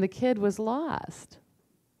 and the kid was lost.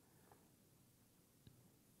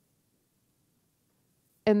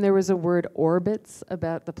 And there was a word orbits,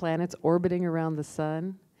 about the planets orbiting around the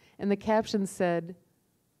sun, and the caption said,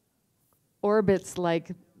 orbits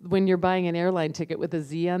like when you're buying an airline ticket with a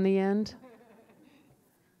Z on the end.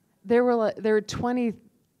 There were 2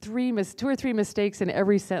 or 3 mistakes in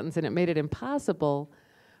every sentence, and it made it impossible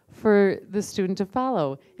for the student to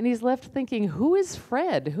follow. And he's left thinking, who is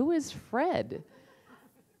Fred? Who is Fred?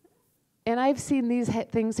 And I've seen these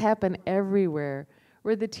things happen everywhere,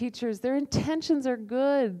 where the teachers, their intentions are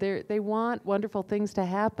good. They want wonderful things to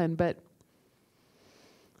happen, but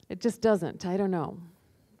it just doesn't. I don't know.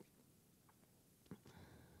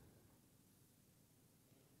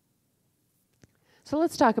 So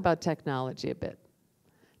let's talk about technology a bit.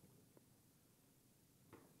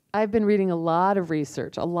 I've been reading a lot of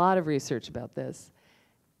research about this.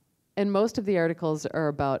 And most of the articles are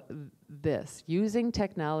about this, using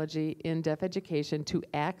technology in deaf education to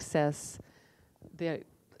access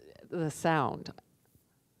the sound,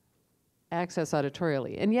 access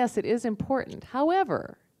auditorially. And yes, it is important.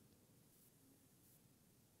 However,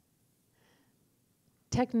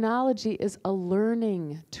 technology is a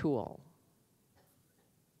learning tool.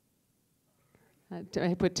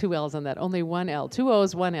 I put 2 L's on that, only 1 L. 2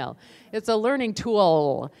 O's, 1 L. It's a learning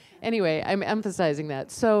tool. Anyway, I'm emphasizing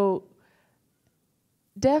that. So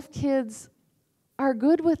deaf kids are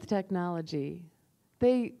good with technology.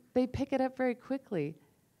 They pick it up very quickly.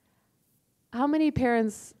 How many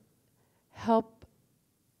parents help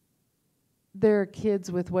their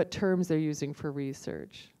kids with what terms they're using for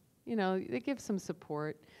research? You know, they give some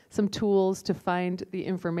support, some tools to find the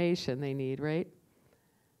information they need, right?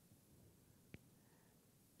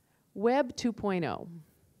 Web 2.0.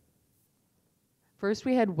 First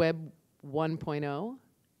we had Web 1.0,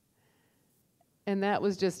 and that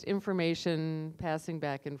was just information passing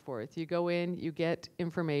back and forth. You go in, you get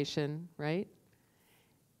information, right?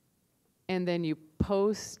 And then you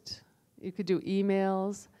post, you could do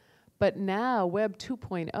emails, but now Web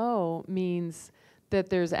 2.0 means that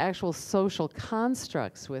there's actual social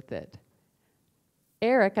constructs with it.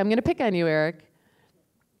 Eric, I'm gonna pick on you, Eric.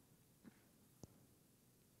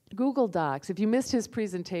 Google Docs, if you missed his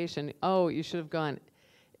presentation, oh, you should have gone,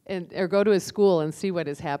 or go to his school and see what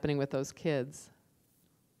is happening with those kids.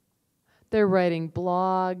 They're writing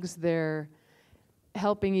blogs, they're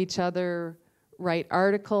helping each other write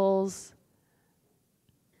articles,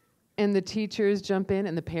 and the teachers jump in,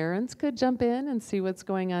 and the parents could jump in and see what's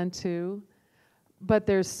going on too. But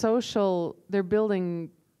they're building,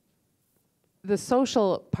 the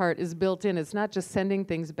social part is built in. It's not just sending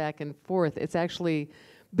things back and forth, it's actually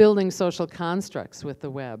building social constructs with the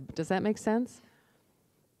web. Does that make sense?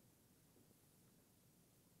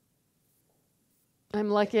 I'm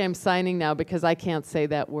lucky I'm signing now because I can't say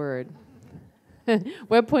that word.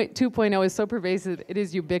 Web 2.0 is so pervasive, it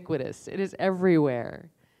is ubiquitous. It is everywhere,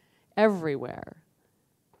 everywhere.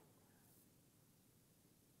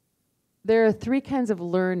 There are 3 kinds of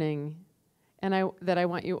learning, and that I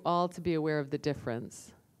want you all to be aware of the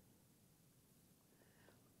difference.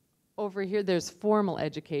 Over here, there's formal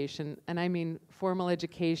education, and I mean formal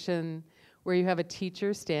education where you have a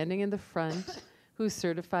teacher standing in the front who's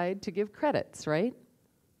certified to give credits, right?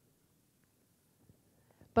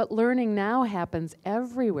 But learning now happens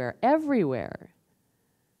everywhere, everywhere.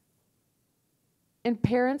 And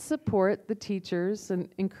parents support the teachers and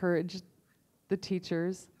encourage the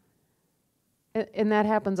teachers. And that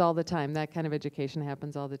happens all the time. That kind of education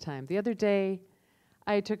happens all the time. The other day,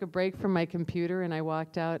 I took a break from my computer and I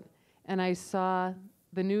walked out and I saw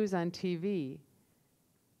the news on TV.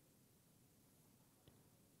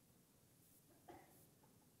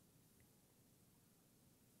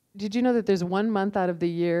 Did you know that there's 1 month out of the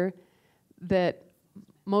year that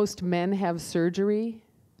most men have surgery?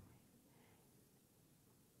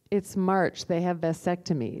 It's March, they have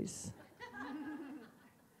vasectomies.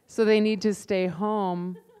 So they need to stay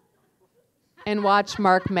home and watch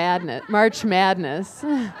March Madness.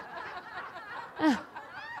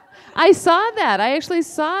 I saw that. I actually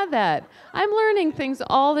saw that. I'm learning things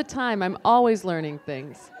all the time. I'm always learning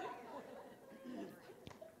things.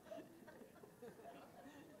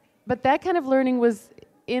 But that kind of learning was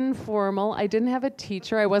informal. I didn't have a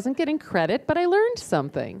teacher. I wasn't getting credit, but I learned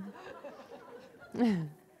something.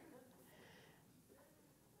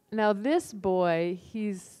 Now this boy,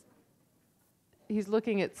 he's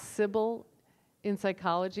looking at Sybil in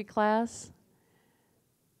psychology class.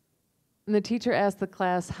 And the teacher asked the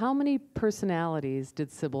class, how many personalities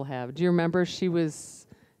did Sybil have? Do you remember she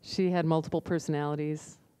had multiple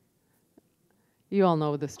personalities? You all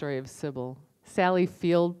know the story of Sybil. Sally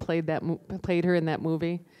Field played her in that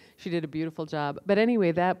movie. She did a beautiful job. But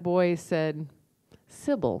anyway, that boy said,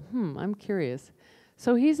 Sybil, I'm curious.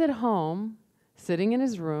 So he's at home, sitting in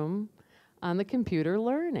his room, on the computer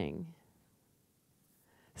learning.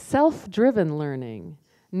 Self-driven learning.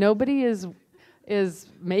 Nobody is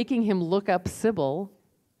making him look up Sybil,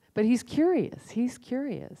 but he's curious. He's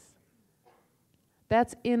curious.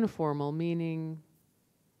 That's informal, meaning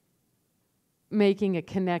making a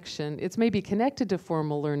connection. It's maybe connected to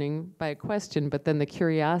formal learning by a question, but then the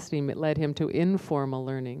curiosity led him to informal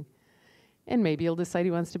learning. And maybe he'll decide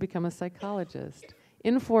he wants to become a psychologist.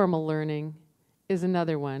 Informal learning is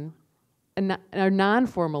another one. Or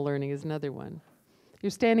non-formal learning is another one.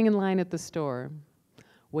 You're standing in line at the store,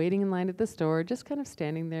 waiting in line at the store, just kind of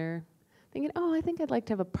standing there, thinking, oh, I think I'd like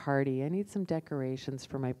to have a party. I need some decorations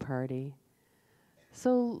for my party.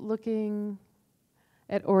 So looking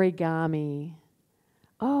at origami.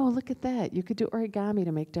 Oh, look at that. You could do origami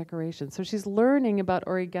to make decorations. So she's learning about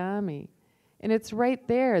origami. And it's right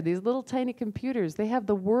there, these little tiny computers, they have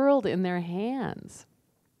the world in their hands.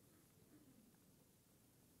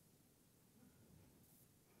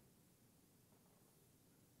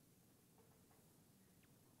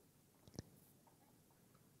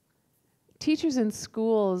 Teachers in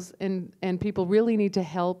schools and people really need to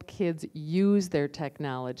help kids use their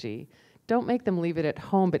technology. Don't make them leave it at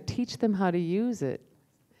home, but teach them how to use it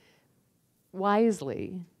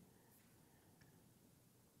wisely.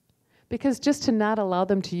 Because just to not allow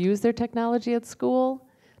them to use their technology at school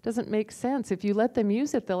doesn't make sense. If you let them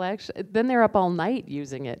use it, then they're up all night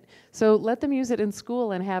using it. So let them use it in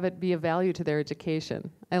school and have it be of value to their education.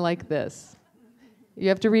 I like this. You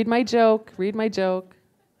have to read my joke, read my joke.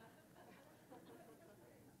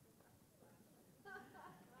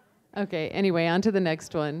 Okay, anyway, on to the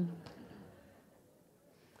next one.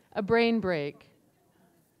 A brain break.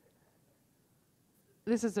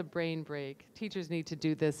 This is a brain break. Teachers need to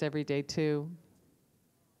do this every day too.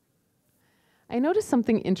 I noticed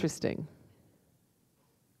something interesting.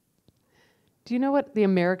 Do you know what the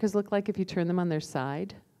Americas look like if you turn them on their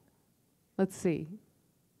side? Let's see.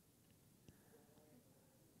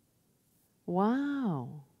 Wow,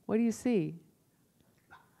 what do you see?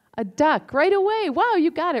 A duck, right away. Wow,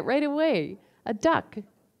 you got it right away. A duck.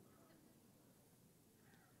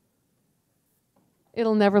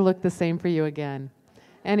 It'll never look the same for you again.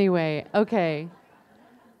 Anyway, okay.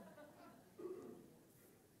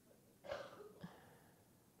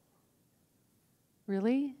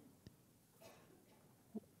 Really?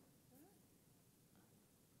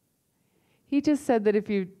 He just said that if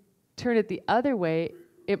you turn it the other way,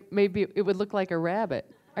 it would look like a rabbit.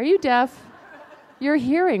 Are you deaf? You're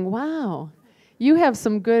hearing, wow. You have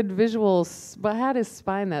some good visuals, but how to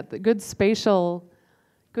spine that? The good spatial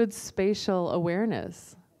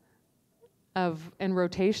awareness and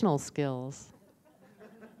rotational skills.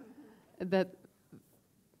 That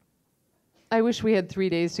I wish we had 3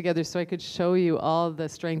 days together so I could show you all the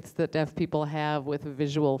strengths that deaf people have with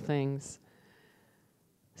visual things.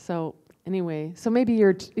 So anyway, so maybe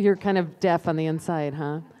you're kind of deaf on the inside,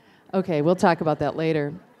 huh? Okay, we'll talk about that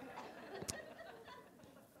later.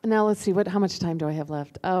 Now let's see, how much time do I have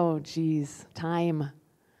left? Oh, geez, time.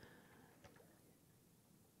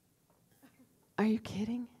 Are you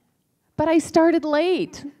kidding? But I started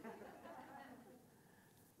late.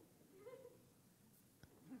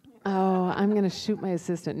 Oh, I'm going to shoot my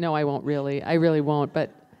assistant. No, I won't really. I really won't,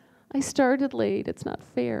 but I started late. It's not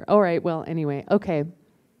fair. All right, well, anyway, okay.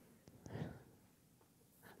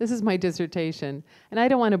 This is my dissertation, and I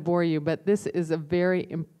don't want to bore you, but this is very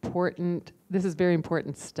important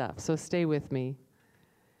stuff, so stay with me.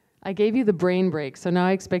 I gave you the brain break, so now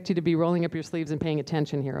I expect you to be rolling up your sleeves and paying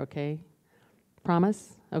attention here, okay?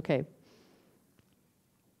 Promise? Okay.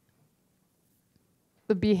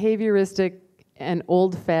 The behavioristic and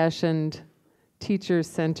old-fashioned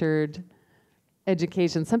teacher-centered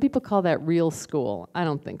education, some people call that real school. I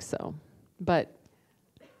don't think so,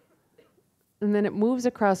 and then it moves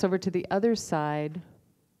across over to the other side,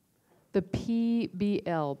 the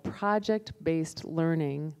PBL, project-based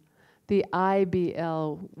learning, the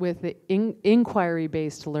IBL with the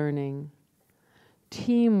inquiry-based learning,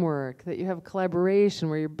 teamwork, that you have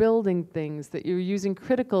collaboration where you're building things, that you're using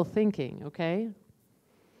critical thinking, okay?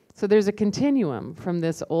 So there's a continuum from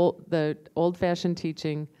the old-fashioned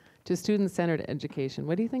teaching to student-centered education.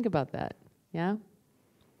 What do you think about that? Yeah?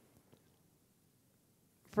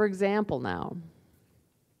 For example now,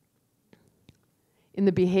 in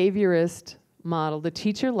the behaviorist model, the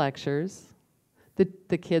teacher lectures,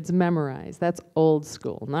 the kids memorize. That's old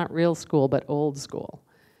school, not real school, but old school.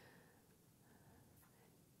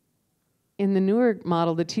 In the newer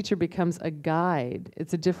model, the teacher becomes a guide.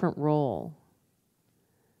 It's a different role.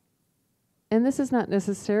 And this does not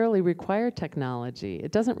necessarily require technology.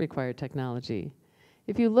 It doesn't require technology.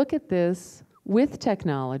 If you look at this with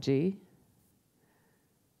technology,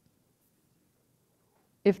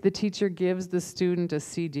 if the teacher gives the student a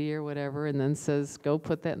CD or whatever and then says, go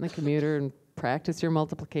put that in the computer and practice your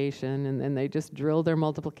multiplication, and then they just drill their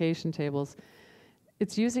multiplication tables,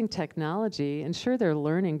 it's using technology, and sure they're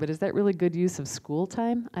learning, but is that really good use of school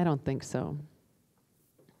time? I don't think so.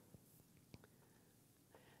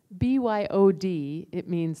 BYOD, it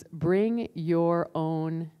means bring your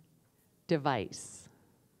own device.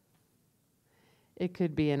 It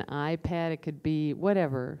could be an iPad, it could be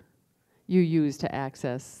whatever you use to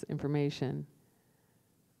access information.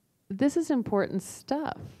 This is important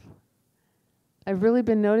stuff. I've really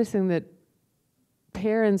been noticing that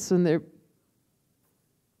parents, when their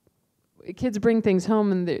kids bring things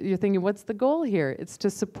home and you're thinking, what's the goal here? It's to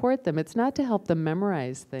support them. It's not to help them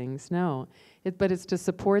memorize things, no. but it's to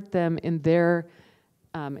support them in their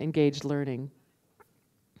engaged learning.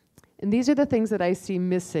 And these are the things that I see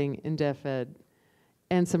missing in deaf ed,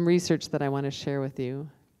 and some research that I want to share with you.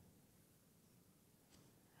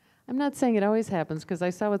 I'm not saying it always happens, because I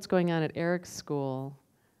saw what's going on at Eric's school.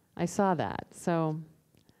 I saw that. So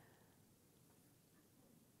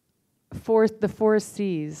the 4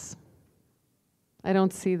 C's, I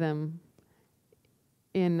don't see them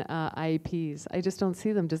in IEPs. I just don't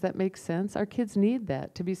see them. Does that make sense? Our kids need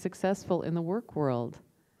that to be successful in the work world.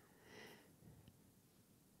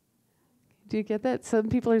 Do you get that? Some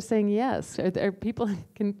people are saying yes. Are people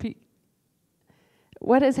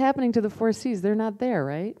what is happening to the 4 C's? They're not there,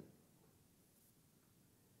 right?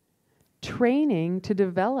 Training to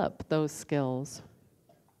develop those skills.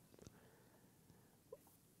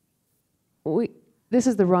 This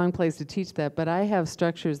is the wrong place to teach that, but I have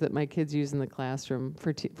structures that my kids use in the classroom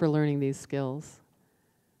for learning these skills.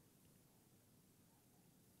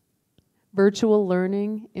 Virtual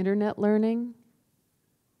learning, internet learning,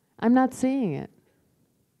 I'm not seeing it.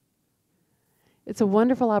 It's a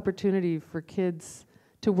wonderful opportunity for kids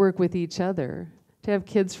to work with each other, to have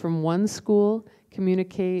kids from one school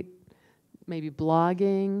communicate, maybe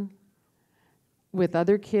blogging with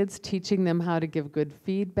other kids, teaching them how to give good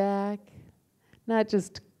feedback, not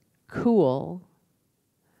just cool.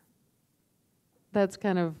 That's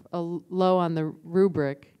kind of low on the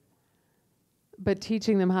rubric, but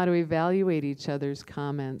teaching them how to evaluate each other's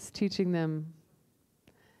comments, teaching them,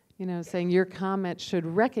 saying your comment should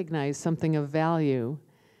recognize something of value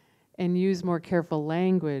and use more careful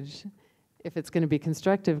language if it's going to be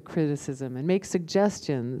constructive criticism, and make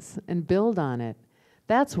suggestions and build on it.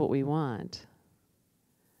 That's what we want.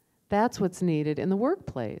 That's what's needed in the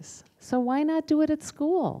workplace. So why not do it at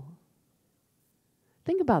school?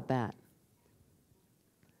 Think about that.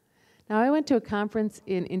 Now, I went to a conference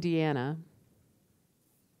in Indiana.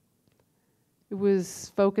 It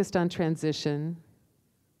was focused on transition.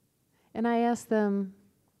 And I asked them,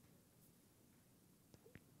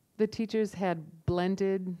 the teachers had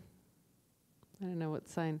blended, I don't know what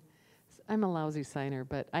sign, I'm a lousy signer,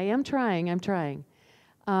 but I'm trying.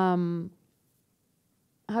 How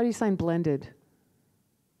do you sign blended?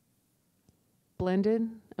 Blended?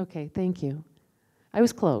 Okay, thank you. I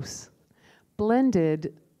was close.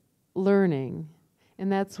 Blended learning,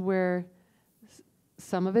 and that's where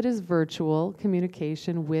some of it is virtual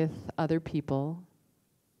communication with other people,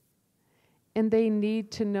 and they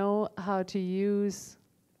need to know how to use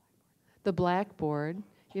the blackboard,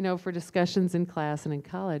 for discussions in class and in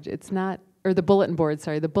college. It's not, or the bulletin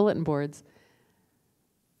boards.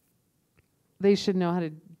 They should know how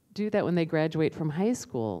to do that when they graduate from high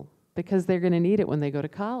school, because they're going to need it when they go to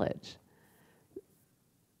college.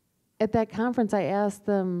 At that conference, I asked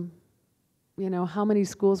them, how many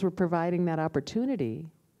schools were providing that opportunity?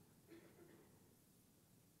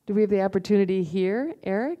 Do we have the opportunity here,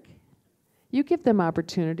 Eric? You give them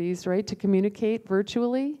opportunities, right, to communicate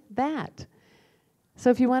virtually, that. So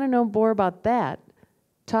if you want to know more about that,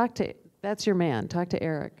 that's your man, talk to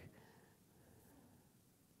Eric.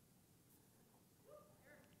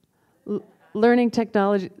 Learning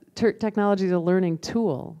technology is a learning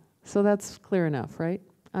tool. So that's clear enough, right?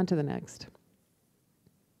 On to the next.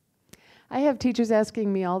 I have teachers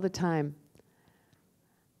asking me all the time,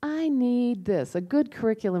 I need this, a good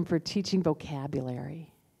curriculum for teaching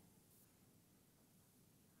vocabulary.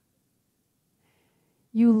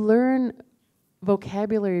 You learn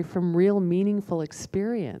vocabulary from real meaningful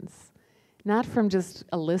experience, not from just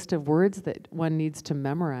a list of words that one needs to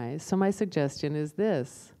memorize. So my suggestion is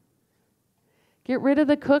this. Get rid of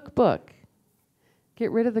the cookbook.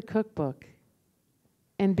 Get rid of the cookbook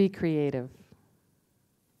and be creative.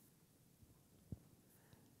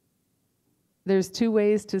 There's 2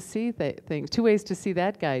 ways to see things, 2 ways to see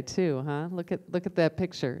that guy too, huh? Look at that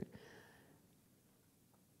picture.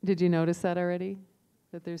 Did you notice that already?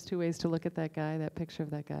 That there's 2 ways to look at that guy, that picture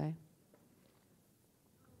of that guy?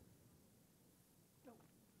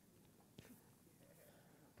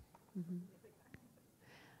 Mm-hmm.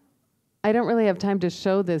 I don't really have time to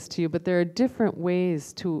show this to you, but there are different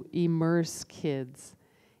ways to immerse kids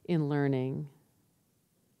in learning.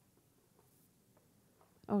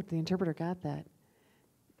 Oh, the interpreter got that.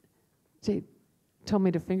 She told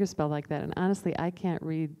me to fingerspell like that, and honestly, I can't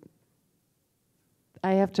read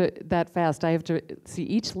that fast. I have to see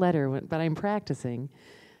each letter, but I'm practicing.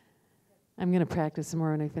 I'm going to practice some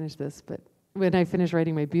more when I finish this, but when I finish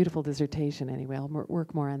writing my beautiful dissertation anyway, I'll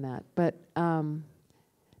work more on that. But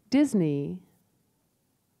Disney,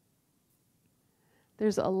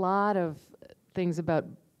 there's a lot of things about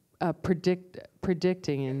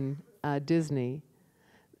predicting in Disney.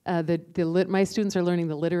 My students are learning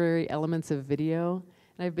the literary elements of video,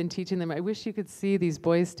 and I've been teaching them. I wish you could see these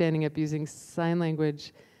boys standing up using sign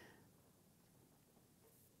language.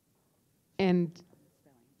 And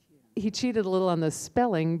he cheated a little on the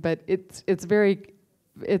spelling, but it's very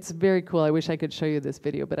cool. I wish I could show you this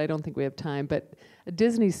video, but I don't think we have time. But a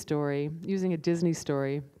Disney story, using a Disney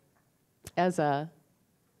story as an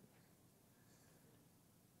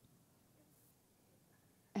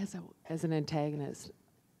antagonist,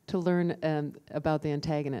 to learn about the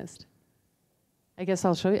antagonist. I guess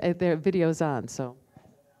I'll show you. Their video's on, so.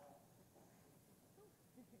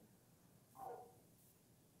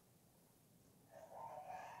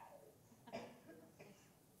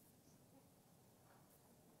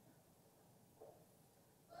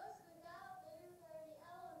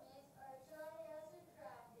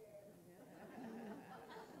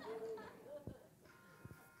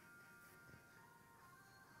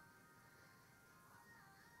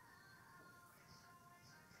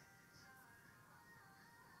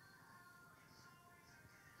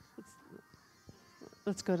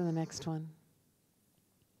 Let's go to the next one.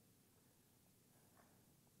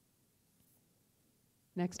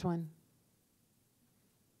 Next one.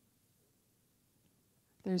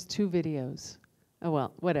 There's 2 videos. Oh,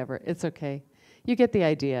 well, whatever. It's okay. You get the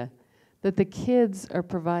idea that the kids are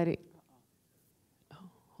providing. Oh,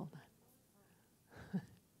 hold on.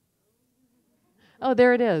 Oh,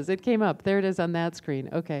 there it is. It came up. There it is on that screen.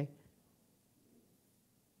 Okay.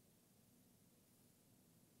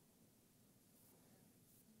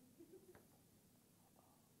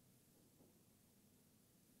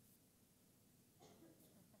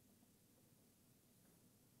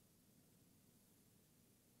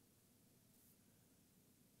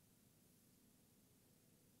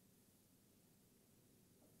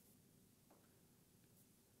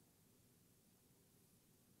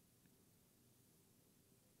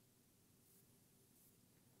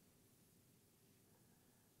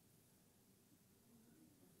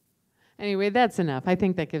 Anyway, that's enough. I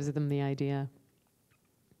think that gives them the idea.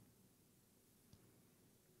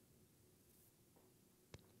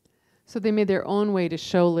 So they made their own way to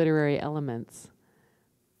show literary elements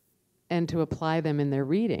and to apply them in their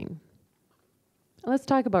reading. Let's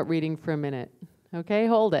talk about reading for a minute. Okay,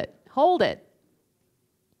 hold it. Hold it.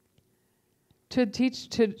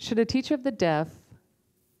 Should a teacher of the deaf,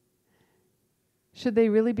 should they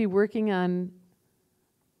really be working on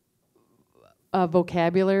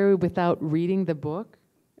vocabulary without reading the book,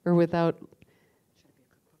 or without?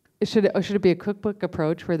 Should it be a cookbook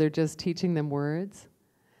approach where they're just teaching them words?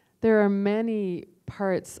 There are many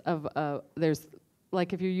parts of there's,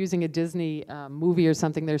 like if you're using a Disney movie or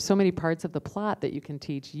something, there's so many parts of the plot that you can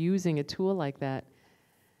teach using a tool like that.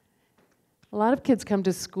 A lot of kids come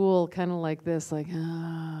to school kind of like this, like,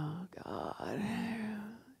 oh God,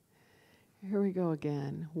 here we go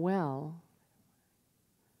again. Well,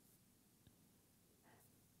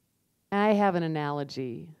 I have an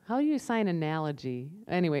analogy. How do you assign analogy?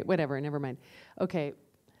 Anyway, whatever, never mind. Okay,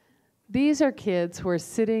 these are kids who are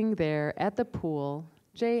sitting there at the pool.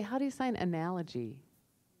 Jay, how do you assign analogy?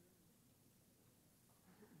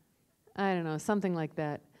 I don't know, something like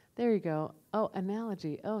that. There you go. Oh,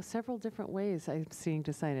 analogy. Oh, several different ways I'm seeing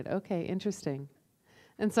to sign it. Okay, interesting.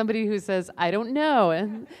 And somebody who says, I don't know,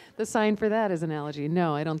 and the sign for that is analogy.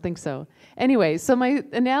 No, I don't think so. Anyway, so my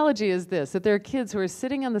analogy is this, that there are kids who are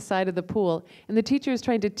sitting on the side of the pool, and the teacher is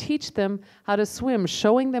trying to teach them how to swim,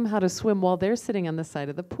 showing them how to swim while they're sitting on the side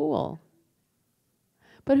of the pool.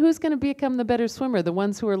 But who's going to become the better swimmer, the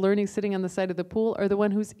ones who are learning sitting on the side of the pool, or the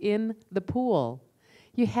one who's in the pool?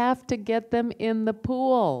 You have to get them in the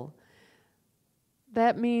pool.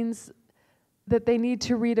 That means that they need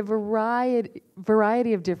to read a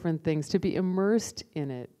variety of different things to be immersed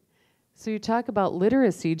in it. So you talk about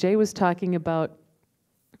literacy. Jay was talking about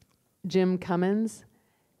Jim Cummins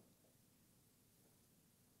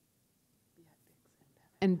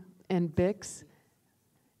and Bix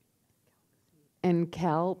and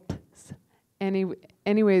CALPS.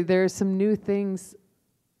 Anyway, there are some new things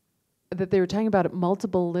that they were talking about,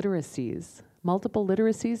 multiple literacies. Multiple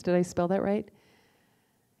literacies, did I spell that right?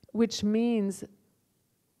 Which means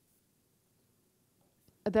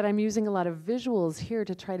that I'm using a lot of visuals here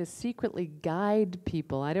to try to secretly guide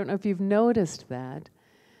people. I don't know if you've noticed that,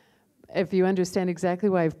 if you understand exactly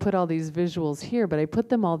why I've put all these visuals here, but I put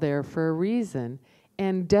them all there for a reason.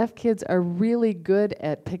 And deaf kids are really good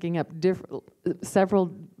at picking up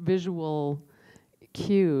several visual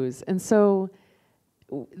cues. And so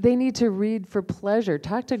they need to read for pleasure.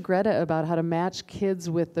 Talk to Greta about how to match kids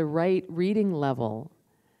with the right reading level.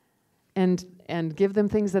 And give them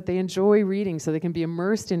things that they enjoy reading so they can be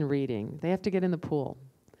immersed in reading. They have to get in the pool.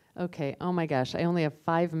 Okay, oh my gosh, I only have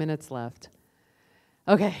 5 minutes left.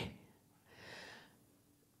 Okay.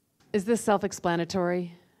 Is this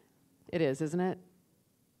self-explanatory? It is, isn't it?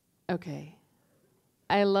 Okay.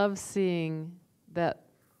 I love seeing that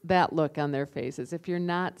look on their faces. If you're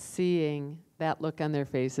not seeing that look on their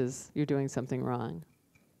faces, you're doing something wrong.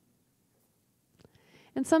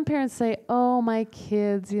 And some parents say, oh, my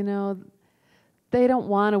kids, you know, they don't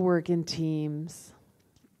want to work in teams.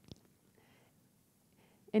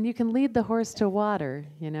 And you can lead the horse to water,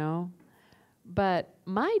 you know. But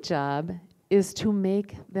my job is to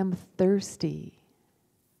make them thirsty.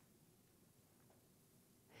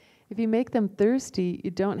 If you make them thirsty,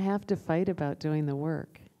 you don't have to fight about doing the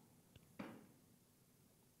work.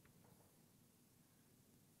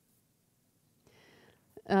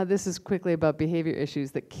 This is quickly about behavior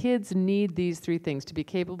issues, that kids need these 3 things to be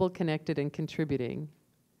capable, connected, and contributing.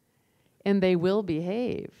 And they will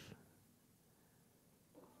behave.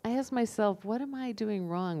 I ask myself, what am I doing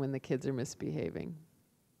wrong when the kids are misbehaving?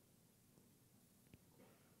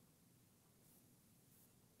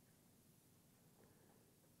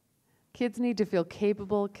 Kids need to feel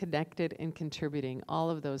capable, connected, and contributing, all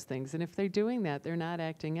of those things. And if they're doing that, they're not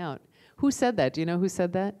acting out. Who said that? Do you know who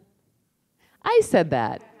said that? I said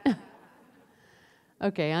that.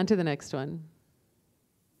 Okay, on to the next one.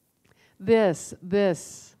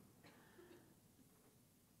 This.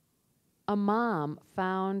 A mom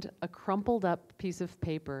found a crumpled up piece of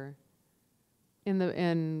paper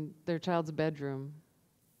in their child's bedroom.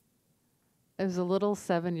 It was a little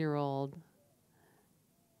 7-year-old.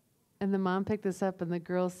 And the mom picked this up and the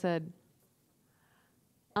girl said,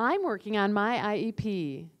 I'm working on my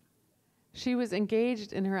IEP. She was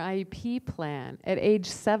engaged in her IEP plan at age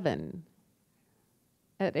 7.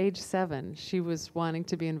 At age 7, she was wanting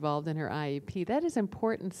to be involved in her IEP. That is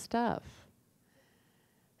important stuff.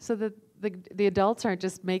 So that the adults aren't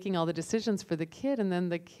just making all the decisions for the kid, and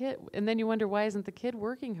then you wonder, why isn't the kid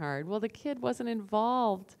working hard? Well, the kid wasn't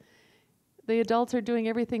involved. The adults are doing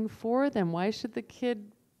everything for them. Why should the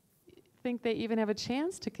kid think they even have a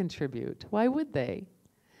chance to contribute? Why would they?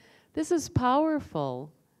 This is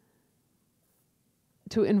powerful.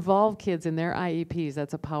 To involve kids in their IEPs,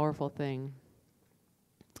 that's a powerful thing.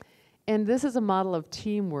 And this is a model of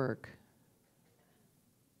teamwork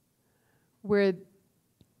where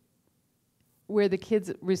the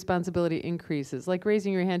kid's responsibility increases, like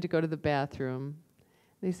raising your hand to go to the bathroom.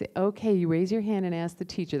 They say, okay, you raise your hand and ask the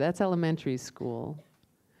teacher. That's elementary school.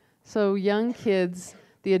 So young kids,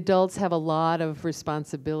 the adults have a lot of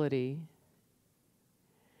responsibility.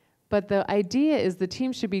 But the idea is the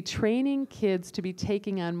team should be training kids to be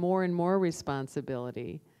taking on more and more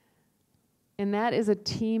responsibility. And that is a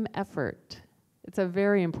team effort. It's a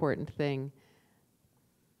very important thing.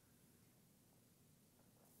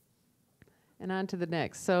 And on to the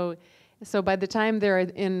next. So by the time they're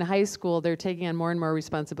in high school, they're taking on more and more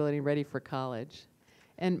responsibility and ready for college.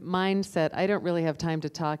 And mindset, I don't really have time to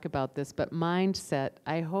talk about this, but mindset,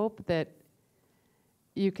 I hope that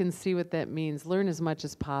you can see what that means. Learn as much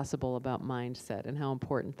as possible about mindset and how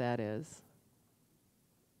important that is.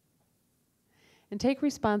 And take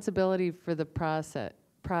responsibility for the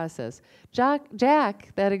process.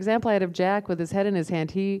 Jack, that example I had of Jack with his head in his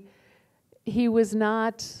hand, he was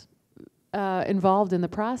not involved in the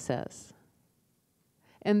process.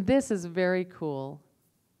 And this is very cool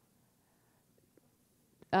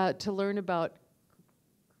to learn about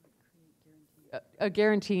a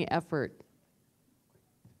guaranteeing effort.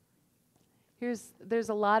 There's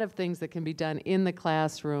a lot of things that can be done in the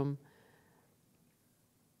classroom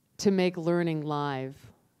to make learning live.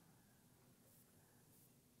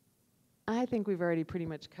 I think we've already pretty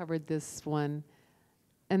much covered this one.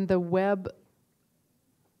 And the Web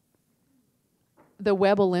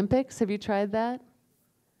Olympics, have you tried that?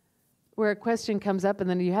 Where a question comes up and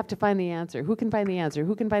then you have to find the answer. Who can find the answer?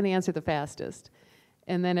 Who can find the answer the fastest?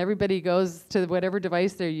 And then everybody goes to whatever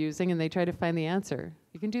device they're using and they try to find the answer.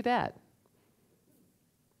 You can do that.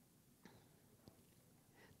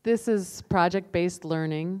 This is project-based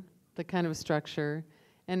learning, the kind of structure,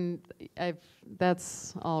 and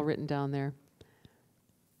that's all written down there.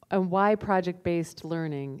 And why project-based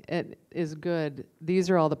learning it is good. These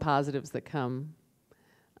are all the positives that come.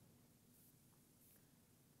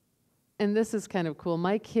 And this is kind of cool.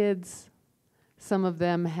 My kids, some of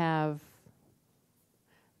them have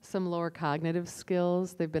some lower cognitive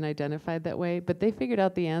skills. They've been identified that way, but they figured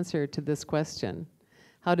out the answer to this question.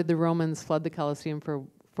 How did the Romans flood the Colosseum for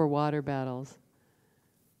water battles?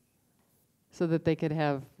 So that they could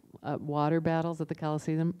have water battles at the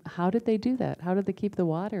Colosseum. How did they do that? How did they keep the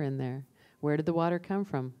water in there? Where did the water come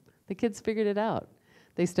from? The kids figured it out.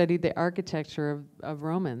 They studied the architecture of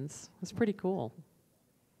Romans. It was pretty cool.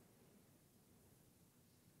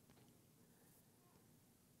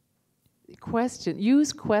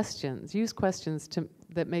 Use questions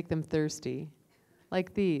that make them thirsty,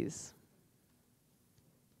 like these.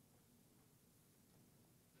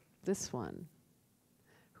 This one.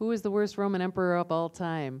 Who is the worst Roman emperor of all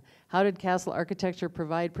time? How did castle architecture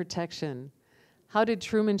provide protection? How did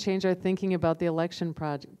Truman change our thinking about the election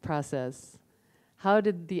process? How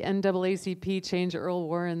did the NAACP change Earl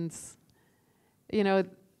Warren's,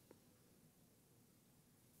 and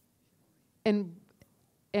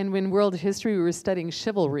in world history we were studying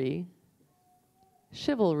chivalry,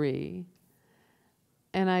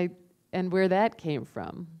 and where that came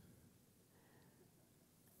from.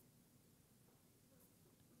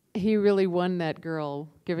 He really won that girl,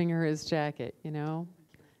 giving her his jacket,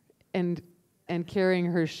 and carrying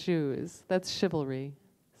her shoes. That's chivalry.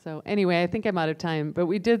 So anyway, I think I'm out of time, but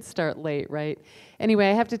we did start late, right? Anyway,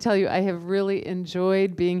 I have to tell you, I have really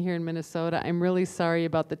enjoyed being here in Minnesota. I'm really sorry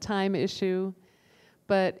about the time issue,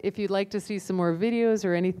 but if you'd like to see some more videos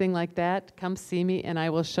or anything like that, come see me and I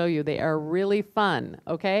will show you. They are really fun,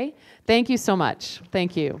 okay? Thank you so much.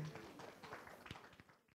 Thank you.